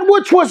out that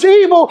which was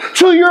evil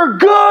to your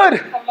good.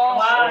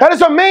 That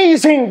is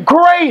amazing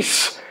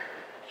grace.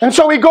 And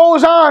so he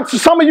goes on. So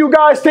some of you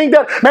guys think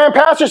that, man,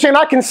 Pastor's saying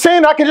I can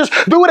sin, I can just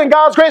do it and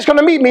God's grace is going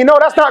to meet me. No,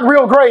 that's not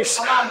real grace.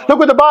 Look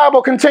what the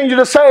Bible continues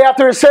to say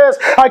after it says,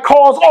 I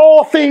cause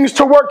all things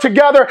to work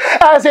together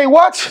as a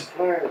what?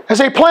 As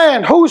a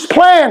plan. Whose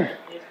plan?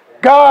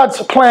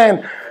 God's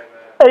plan.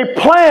 A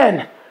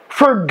plan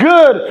for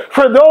good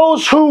for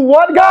those who,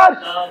 what,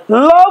 God?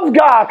 Love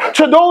God.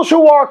 To those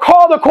who are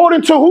called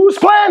according to whose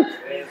plan?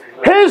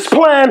 His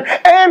plan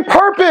and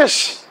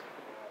purpose.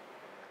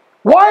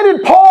 Why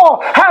did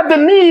Paul have the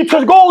need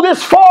to go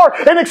this far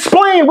and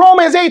explain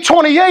Romans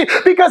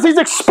 8:28? Because he's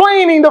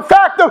explaining the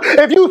fact of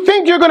if you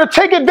think you're going to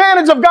take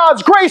advantage of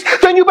God's grace,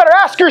 then you better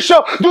ask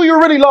yourself, do you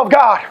really love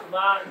God?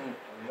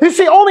 You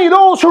see, only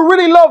those who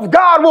really love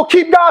God will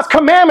keep God's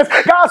commandments.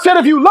 God said,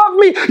 if you love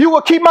me, you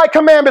will keep my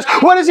commandments.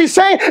 What is he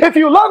saying? If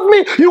you love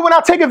me, you will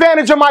not take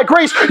advantage of my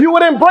grace. You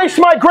would embrace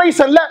my grace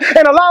and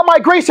allow my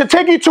grace to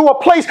take you to a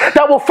place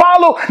that will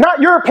follow not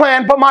your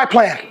plan, but my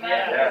plan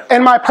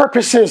and my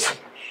purposes.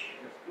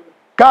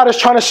 God is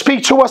trying to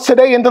speak to us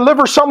today and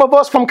deliver some of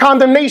us from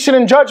condemnation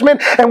and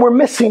judgment, and we're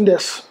missing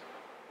this.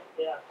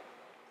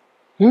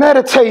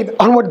 Meditate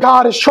on what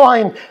God is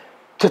trying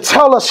to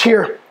tell us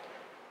here.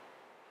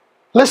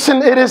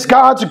 Listen, it is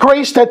God's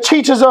grace that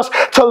teaches us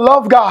to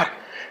love God,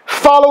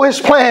 follow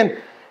His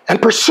plan,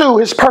 and pursue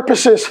His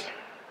purposes.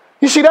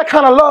 You see, that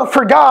kind of love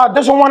for God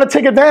doesn't want to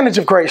take advantage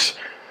of grace.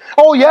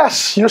 Oh,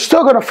 yes, you're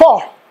still going to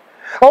fall.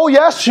 Oh,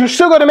 yes, you're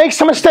still going to make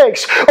some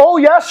mistakes. Oh,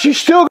 yes, you're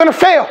still going to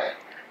fail.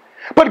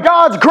 But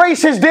God's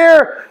grace is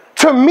there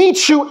to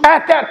meet you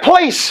at that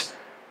place.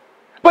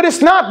 But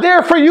it's not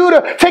there for you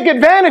to take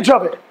advantage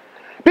of it.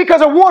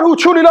 Because the one who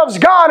truly loves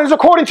God is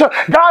according to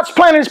God's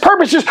plan and His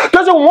purposes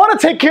doesn't want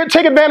to take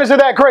advantage of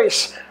that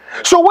grace.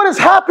 So what is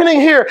happening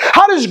here?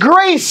 How does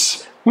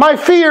grace my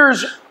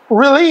fears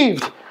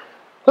relieved?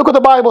 Look what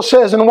the Bible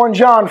says in 1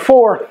 John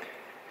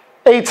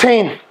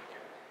 4:18.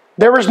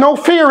 There is no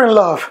fear in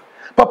love,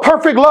 but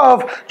perfect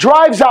love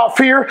drives out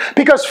fear,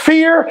 because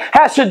fear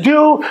has to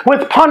do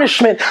with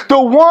punishment. The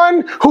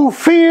one who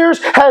fears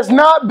has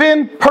not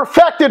been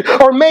perfected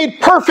or made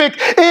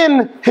perfect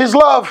in His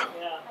love.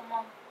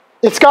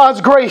 It's God's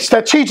grace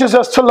that teaches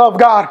us to love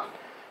God,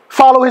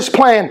 follow His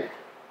plan,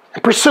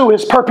 and pursue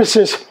His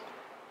purposes.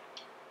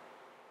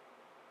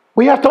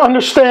 We have to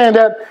understand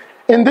that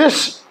in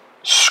this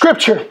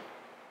scripture,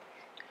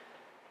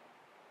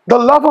 the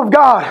love of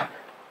God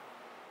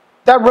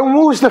that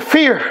removes the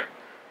fear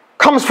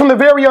comes from the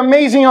very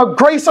amazing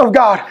grace of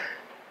God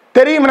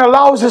that even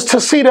allows us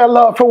to see that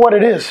love for what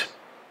it is.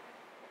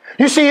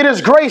 You see, it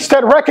is grace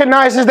that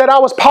recognizes that I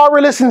was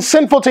powerless and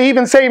sinful to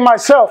even save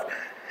myself.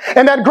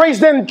 And that grace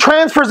then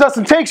transfers us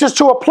and takes us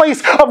to a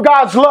place of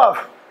God's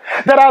love.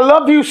 That I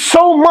love you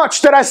so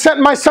much that I sent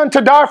my Son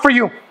to die for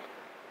you.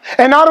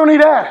 And not only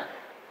that,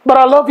 but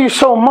I love you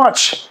so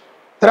much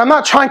that I'm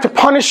not trying to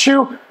punish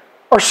you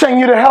or send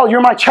you to hell.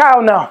 You're my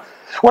child now.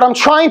 What I'm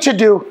trying to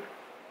do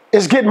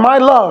is get my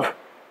love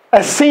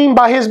as seen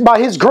by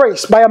His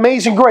grace, by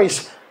amazing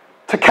grace,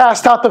 to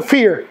cast out the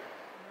fear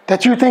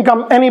that you think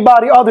I'm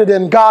anybody other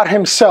than God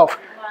Himself,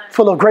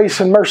 full of grace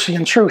and mercy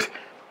and truth.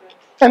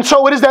 And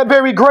so it is that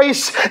very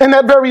grace and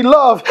that very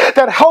love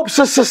that helps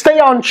us to stay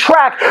on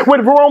track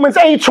with Romans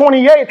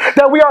 8:28,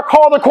 that we are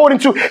called according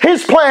to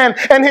His plan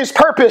and His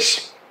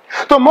purpose.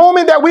 The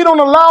moment that we don't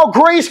allow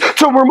grace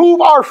to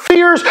remove our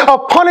fears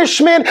of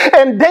punishment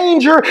and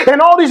danger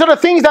and all these other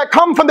things that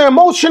come from the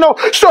emotional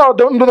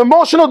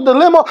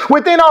dilemma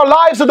within our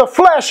lives of the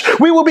flesh,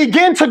 we will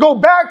begin to go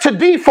back to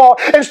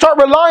default and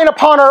start relying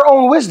upon our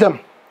own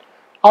wisdom,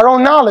 our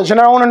own knowledge, and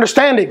our own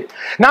understanding.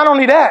 Not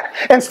only that,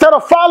 instead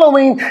of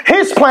following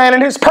His plan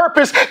and His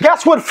purpose,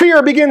 that's what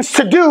fear begins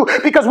to do,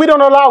 because we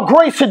don't allow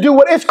grace to do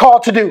what it's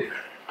called to do.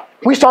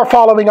 We start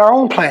following our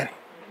own plan.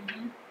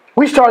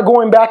 We start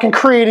going back and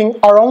creating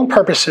our own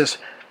purposes.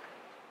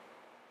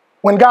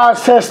 When God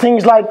says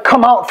things like,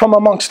 come out from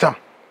amongst them.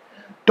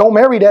 Don't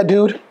marry that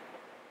dude.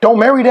 Don't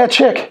marry that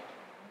chick.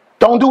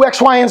 Don't do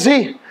X, Y, and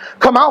Z.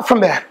 Come out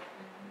from that.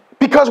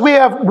 Because we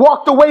have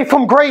walked away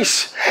from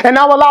grace and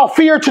now allow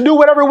fear to do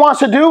whatever it wants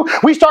to do,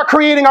 we start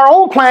creating our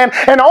own plan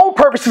and our own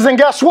purposes, and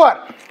guess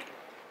what?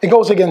 It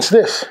goes against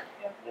this.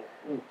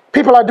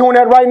 People are doing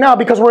that right now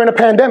because we're in a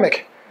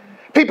pandemic.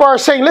 People are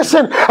saying,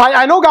 listen,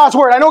 I know God's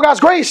word. I know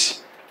God's grace.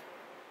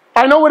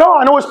 I know it all.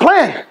 I know His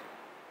plan.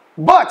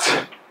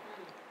 But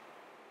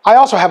I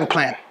also have a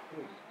plan.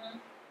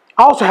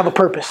 I also have a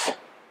purpose.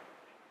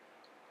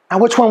 And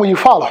which one will you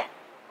follow?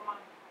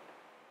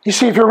 You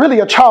see, if you're really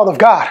a child of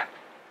God,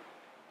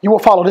 you will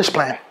follow this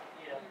plan.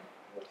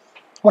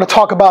 I want to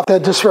talk about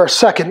that just for a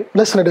second.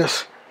 Listen to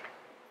this.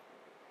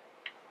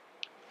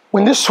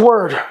 When this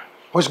word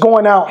was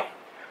going out,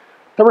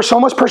 there was so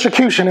much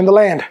persecution in the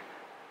land.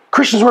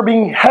 Christians were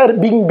being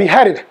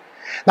beheaded.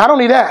 Not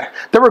only that,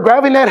 they were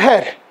grabbing that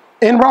head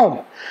in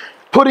Rome,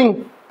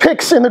 putting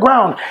picks in the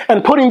ground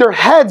and putting their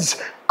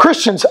heads,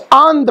 Christians,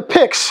 on the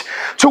picks,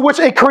 to which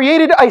it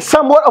created a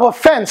somewhat of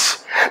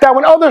offense, that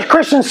when other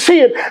Christians see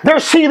it, they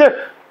see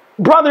their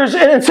brothers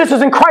and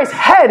sisters in Christ's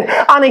head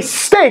on a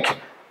stake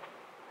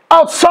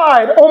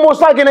outside, almost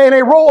like in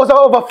a role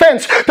of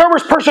offense. There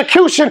was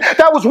persecution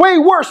that was way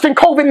worse than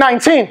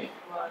COVID-19.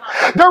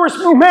 There was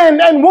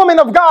men and women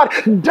of God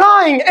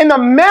dying in the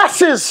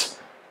masses,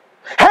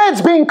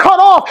 heads being cut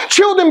off,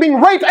 children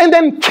being raped and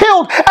then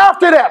killed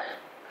after that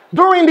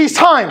during these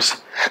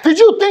times. Did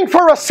you think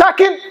for a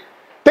second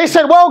they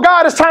said, well,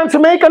 God, it's time to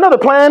make another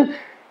plan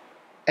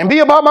and be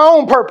about my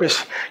own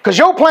purpose? Because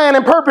your plan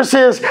and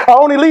purposes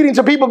are only leading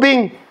to people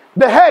being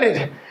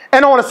beheaded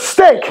and on a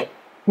stake.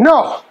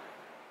 No.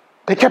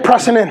 They kept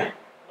pressing in.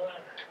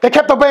 They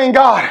kept obeying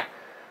God.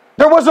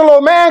 There wasn't a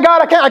little, man,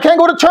 God, I can't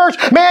go to church.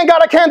 Man, God,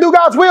 I can't do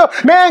God's will.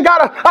 Man,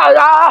 God,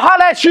 I'll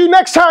holler at you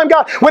next time,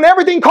 God. When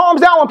everything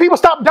calms down, when people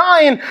stop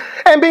dying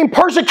and being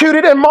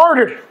persecuted and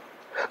martyred.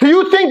 Do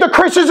you think the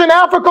Christians in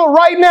Africa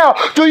right now,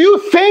 do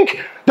you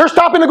think they're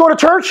stopping to go to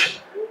church?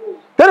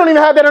 They don't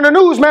even have that in the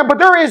news, man. But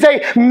there is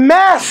a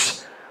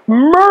mass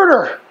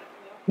murder.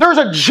 There's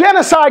a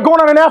genocide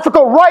going on in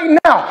Africa right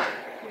now.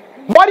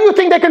 Why do you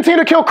think they continue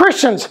to kill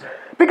Christians?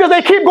 Because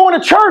they keep going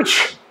to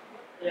church.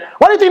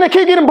 Why do you think they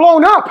keep getting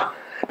blown up?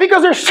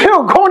 Because they're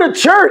still going to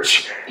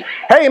church.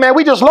 Hey, man,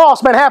 we just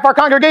lost, man, half our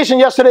congregation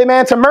yesterday,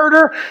 man, to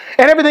murder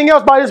and everything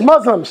else by these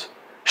Muslims.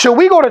 Should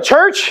we go to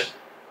church?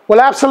 Well,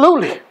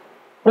 absolutely.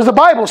 What does the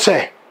Bible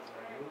say?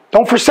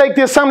 Don't forsake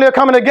the assembly of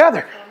coming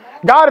together.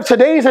 God, if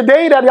today is a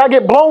day that I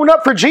get blown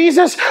up for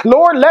Jesus,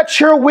 Lord, let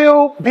your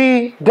will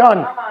be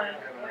done.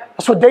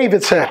 That's what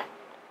David said.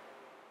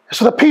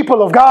 That's what the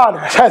people of God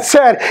had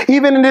said,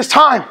 even in this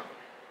time.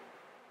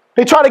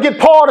 They try to get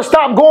Paul to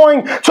stop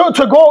going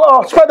to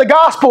go spread the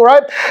gospel,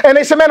 right? And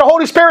they said, man, the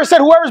Holy Spirit said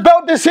whoever's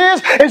belt this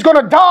is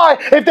going to die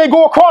if they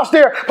go across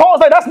there. Paul's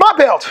like, that's my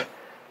belt.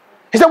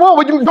 He said,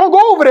 well, don't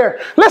go over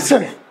there.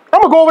 Listen, I'm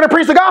going to go over there and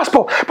preach the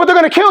gospel, but they're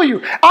going to kill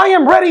you. I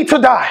am ready to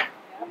die.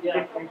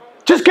 Yeah.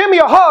 Just give me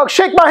a hug,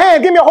 shake my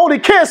hand, give me a holy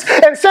kiss,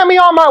 and send me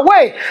on my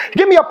way.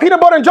 Give me a peanut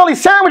butter and jelly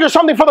sandwich or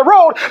something for the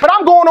road, but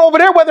I'm going over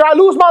there whether I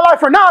lose my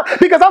life or not,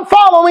 because I'm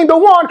following the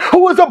one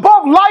who is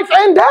above life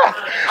and death,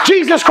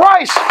 Jesus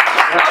Christ.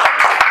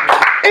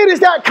 It is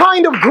that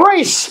kind of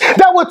grace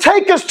that will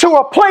take us to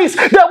a place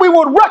that we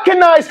would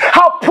recognize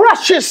how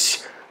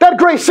precious that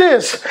grace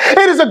is.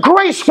 It is a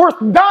grace worth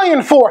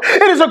dying for.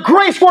 It is a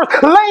grace worth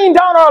laying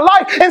down our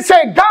life and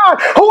saying, God,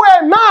 who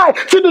am I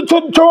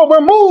to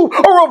remove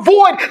or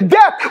avoid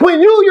death when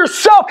you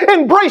yourself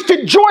embraced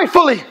it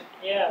joyfully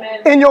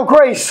in your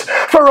grace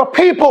for a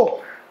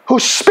people who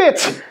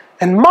spit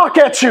and mock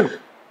at you.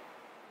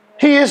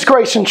 He is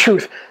grace and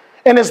truth.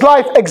 And his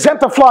life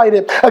exemplified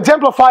it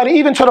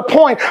even to the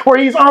point where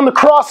he's on the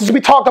cross, as we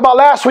talked about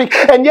last week,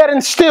 and yet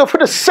and still for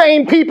the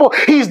same people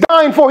he's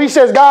dying for, he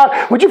says,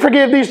 God, would you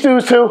forgive these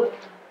dudes too?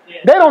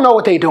 They don't know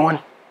what they're doing.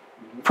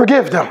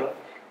 Forgive them.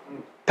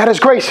 That is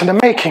grace in the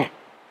making.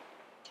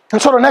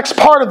 And so the next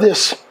part of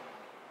this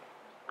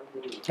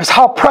is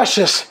how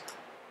precious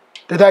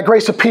did that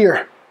grace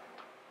appear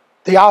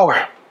the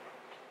hour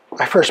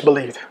I first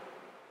believed.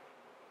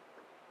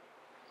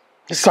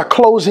 This is our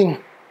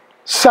closing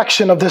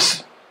section of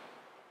this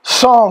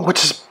song,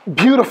 which is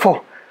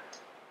beautiful.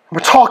 We're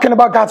talking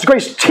about God's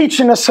grace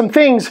teaching us some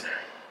things.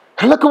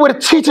 And look at what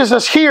it teaches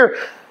us here.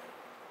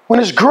 When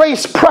his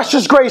grace,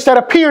 precious grace that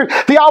appeared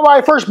the hour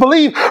I first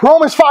believed,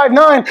 Romans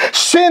 5:9,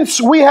 since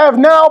we have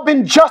now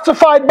been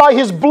justified by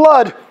his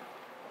blood,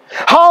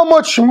 how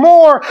much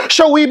more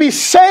shall we be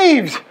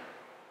saved?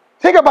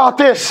 Think about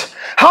this.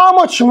 How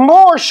much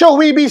more shall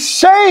we be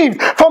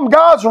saved from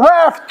God's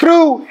wrath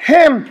through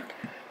him?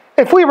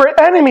 If we were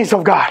enemies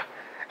of God,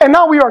 and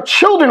now we are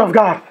children of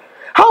God,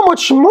 how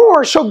much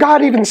more shall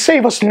God even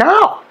save us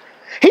now?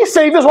 He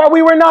saved us while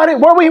we were not,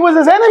 while we was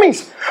his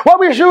enemies, while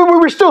we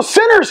were still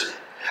sinners.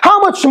 How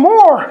much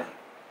more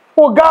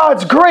will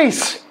God's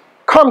grace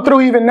come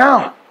through even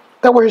now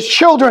that we're his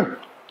children?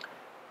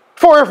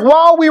 For if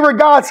while we were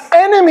God's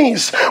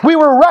enemies, we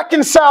were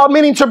reconciled,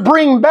 meaning to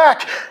bring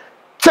back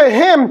to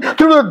him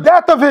through the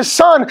death of his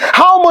son,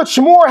 how much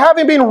more,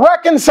 having been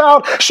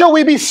reconciled, shall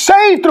we be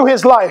saved through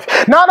his life?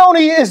 Not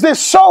only is this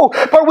so,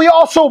 but we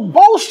also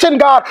boast in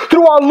God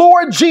through our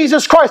Lord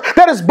Jesus Christ.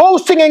 That is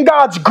boasting in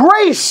God's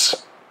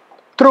grace,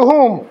 through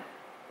whom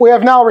we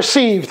have now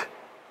received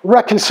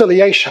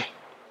reconciliation.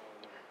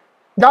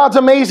 God's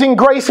amazing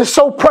grace is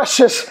so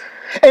precious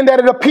in that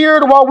it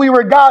appeared while we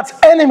were God's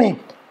enemy.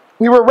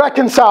 We were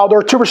reconciled,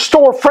 or to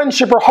restore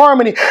friendship or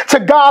harmony to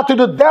God through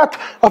the death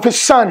of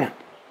his son.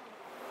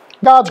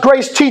 God's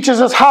grace teaches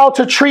us how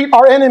to treat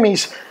our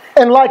enemies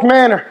in like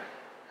manner,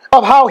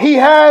 of how he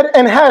had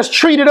and has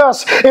treated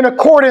us in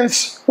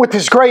accordance with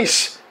his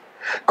grace.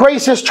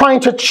 Grace is trying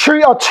to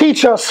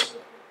teach us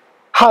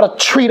how to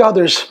treat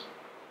others.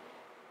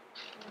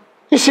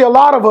 You see, a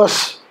lot of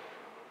us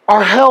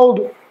are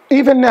held,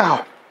 even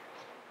now,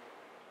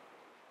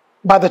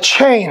 by the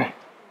chain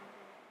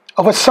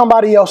of what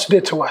somebody else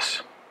did to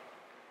us.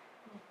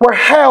 We're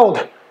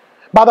held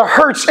by the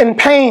hurts and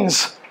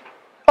pains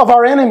of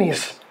our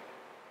enemies,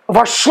 of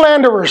our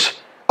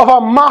slanderers, of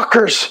our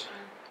mockers.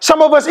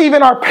 Some of us,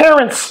 even our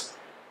parents,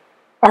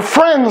 our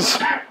friends,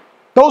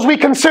 those we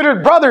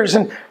considered brothers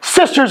and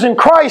sisters in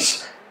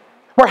Christ,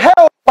 were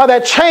held by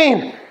that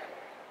chain.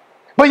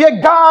 But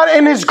yet God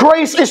in his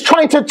grace is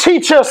trying to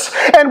teach us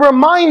and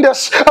remind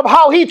us of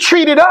how he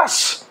treated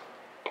us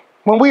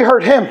when we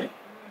hurt him.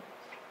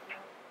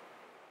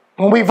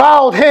 When we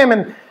vowed him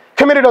and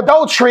committed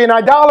adultery and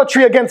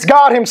idolatry against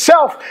God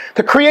himself,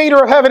 the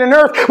creator of heaven and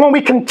earth, when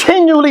we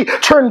continually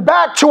turn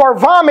back to our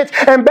vomit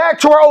and back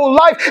to our old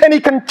life, and he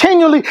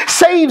continually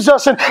saves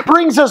us and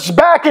brings us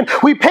back, and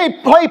we play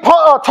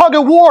tug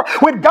of war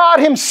with God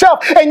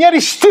himself, and yet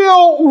he's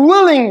still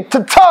willing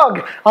to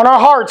tug on our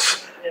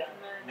hearts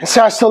and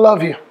say, I still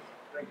love you.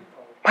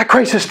 My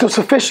grace is still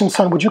sufficient,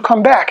 son. Would you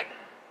come back?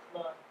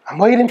 I'm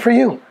waiting for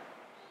you.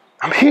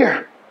 I'm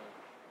here.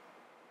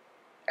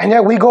 And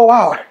yet we go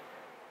out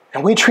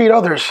and we treat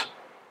others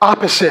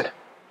opposite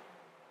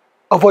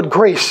of what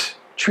grace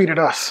treated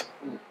us.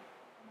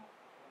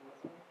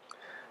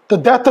 The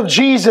death of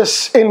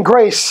Jesus in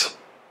grace,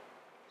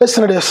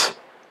 listen to this,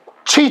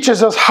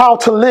 teaches us how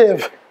to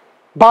live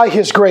by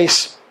his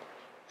grace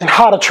and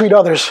how to treat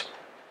others.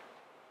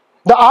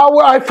 The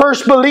hour I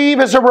first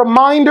believe is a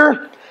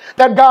reminder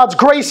that God's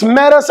grace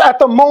met us at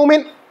the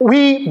moment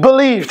we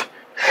believed.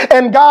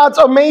 And God's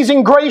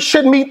amazing grace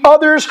should meet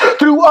others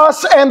through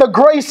us, and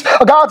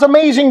God's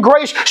amazing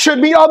grace should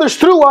meet others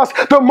through us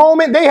the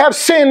moment they have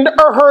sinned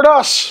or hurt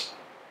us.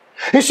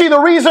 You see, the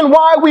reason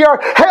why we are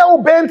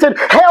hell-bent and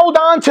held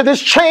on to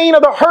this chain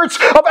of the hurts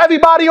of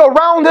everybody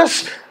around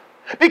us,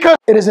 because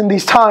it is in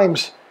these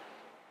times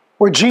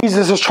where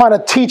Jesus is trying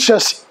to teach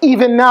us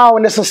even now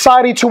in the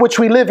society to which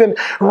we live in,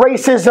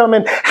 racism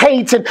and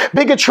hate and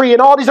bigotry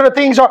and all these other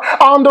things are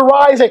on the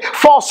rise. A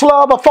false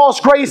love, a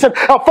false grace, and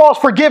a false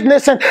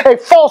forgiveness, and a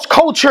false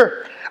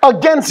culture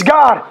against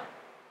God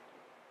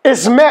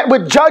is met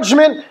with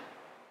judgment,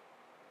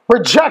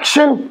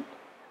 rejection,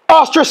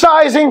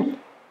 ostracizing,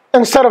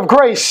 instead of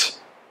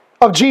grace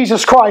of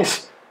Jesus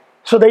Christ,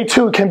 so they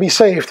too can be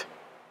saved.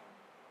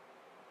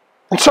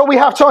 And so we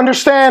have to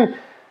understand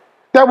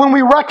that when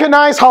we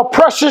recognize how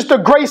precious the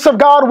grace of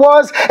God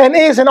was and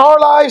is in our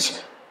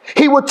lives,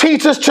 He will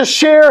teach us to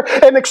share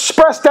and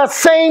express that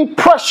same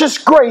precious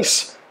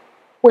grace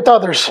with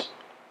others.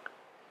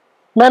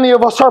 Many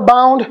of us are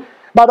bound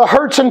by the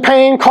hurts and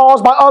pain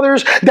caused by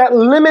others that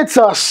limits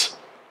us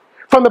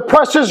from the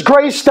precious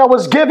grace that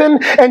was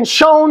given and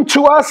shown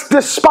to us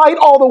despite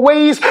all the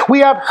ways we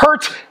have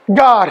hurt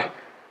God.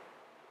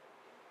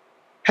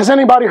 Has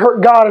anybody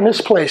hurt God in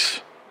this place?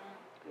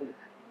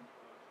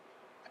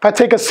 If I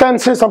take a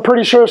census, I'm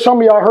pretty sure some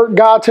of y'all hurt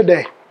God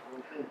today.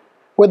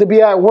 Whether it be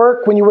at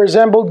work, when you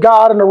resembled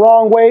God in the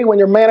wrong way, when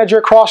your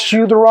manager crossed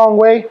you the wrong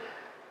way,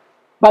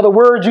 by the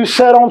words you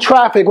said on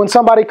traffic, when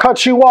somebody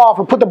cut you off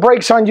or put the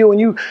brakes on you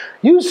and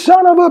you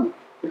son of a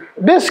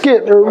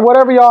biscuit, or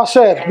whatever y'all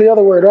said, the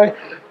other word, right?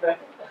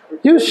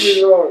 You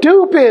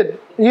stupid,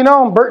 gave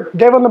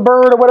them the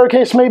bird or whatever the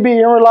case may be,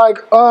 and we're like,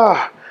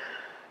 ugh.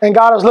 And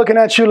God is looking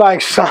at you like,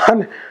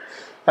 son,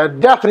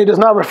 that definitely does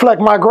not reflect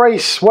my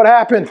grace. What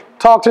happened?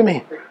 Talk to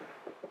me.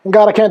 And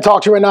God, I can't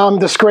talk to you right now. I'm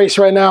disgraced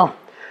right now.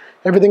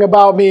 Everything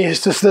about me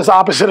is just this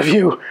opposite of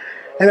you.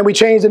 And then we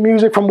changed the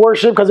music from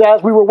worship because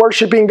as we were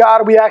worshiping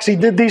God, we actually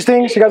did these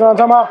things. You guys know what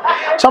I'm talking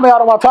about? Some of y'all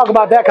don't want to talk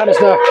about that kind of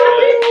stuff.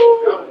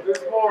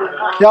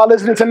 Y'all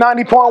listening to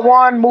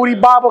 90.1 Moody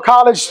Bible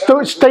College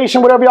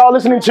station, whatever y'all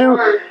listening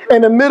to,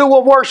 in the middle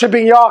of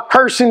worshiping, y'all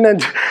cursing,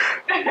 and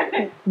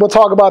we'll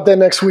talk about that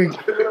next week.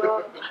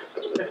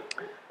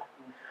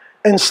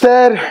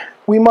 Instead,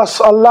 we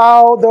must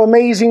allow the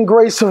amazing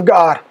grace of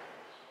God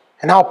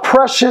and how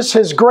precious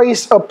His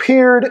grace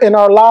appeared in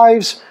our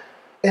lives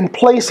in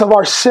place of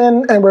our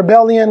sin and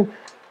rebellion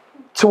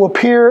to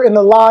appear in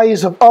the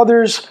lives of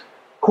others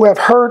who have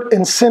hurt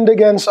and sinned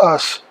against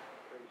us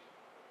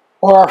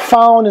or are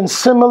found in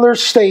similar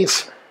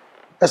states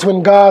as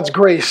when God's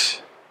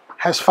grace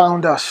has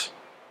found us.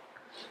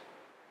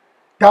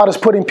 God is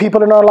putting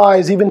people in our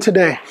lives even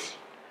today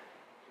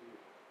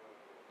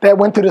that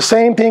went through the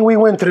same thing we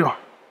went through.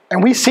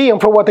 And we see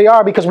them for what they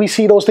are because we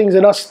see those things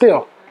in us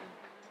still.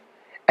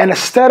 And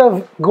instead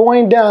of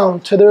going down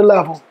to their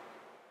level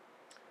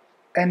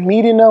and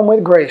meeting them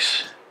with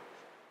grace,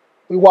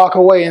 we walk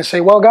away and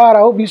say, well, God, I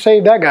hope you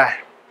saved that guy.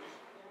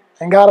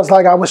 And God is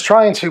like, I was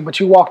trying to, but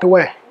you walked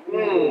away.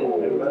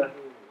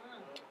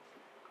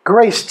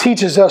 Grace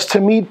teaches us to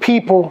meet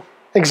people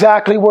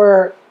exactly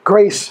where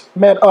grace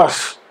met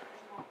us.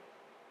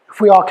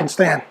 If we all can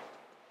stand.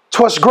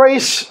 'Twas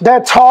grace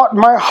that taught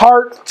my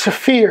heart to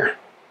fear,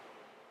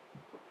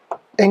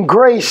 and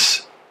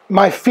grace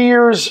my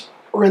fears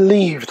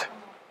relieved.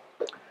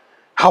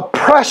 How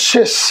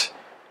precious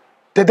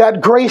did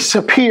that grace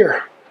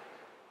appear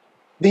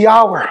the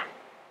hour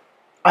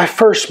I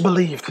first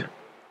believed.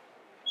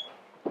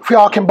 If we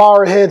all can bow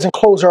our heads and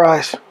close our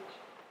eyes.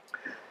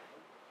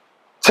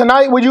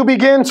 Tonight, would you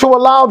begin to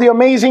allow the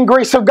amazing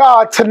grace of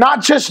God to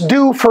not just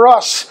do for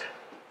us,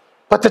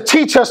 but to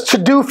teach us to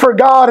do for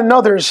God and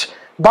others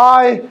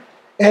by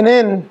and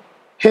in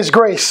His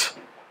grace.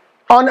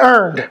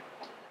 Unearned,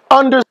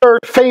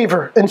 undeserved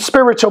favor and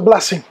spiritual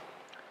blessing.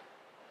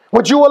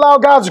 Would you allow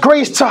God's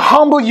grace to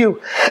humble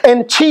you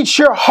and teach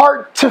your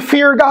heart to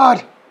fear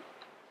God?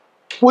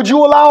 Would you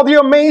allow the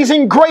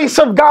amazing grace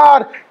of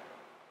God,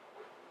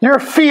 your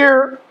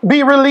fear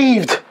be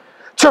relieved,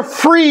 to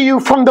free you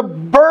from the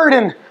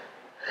burden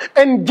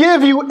and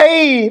give you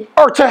aid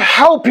or to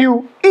help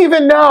you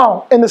even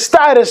now in the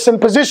status and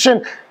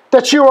position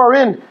that you are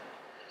in?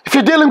 If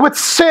you're dealing with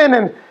sin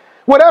and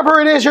whatever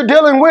it is you're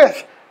dealing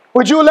with,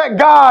 would you let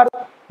God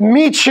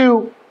meet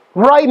you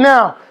right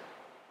now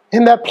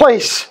in that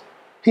place?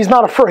 He's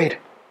not afraid.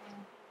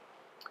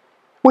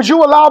 Would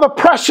you allow the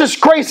precious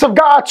grace of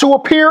God to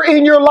appear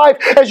in your life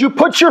as you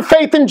put your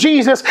faith in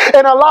Jesus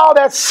and allow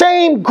that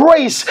same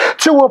grace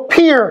to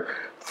appear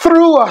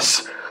through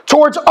us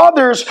towards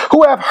others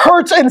who have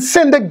hurt and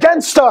sinned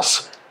against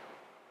us?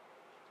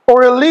 Or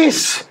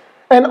release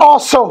and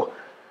also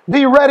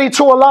be ready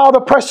to allow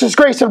the precious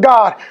grace of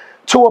God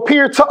to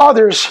appear to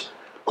others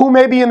who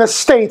may be in the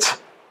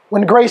state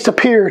when grace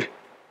appeared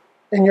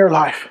in your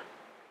life.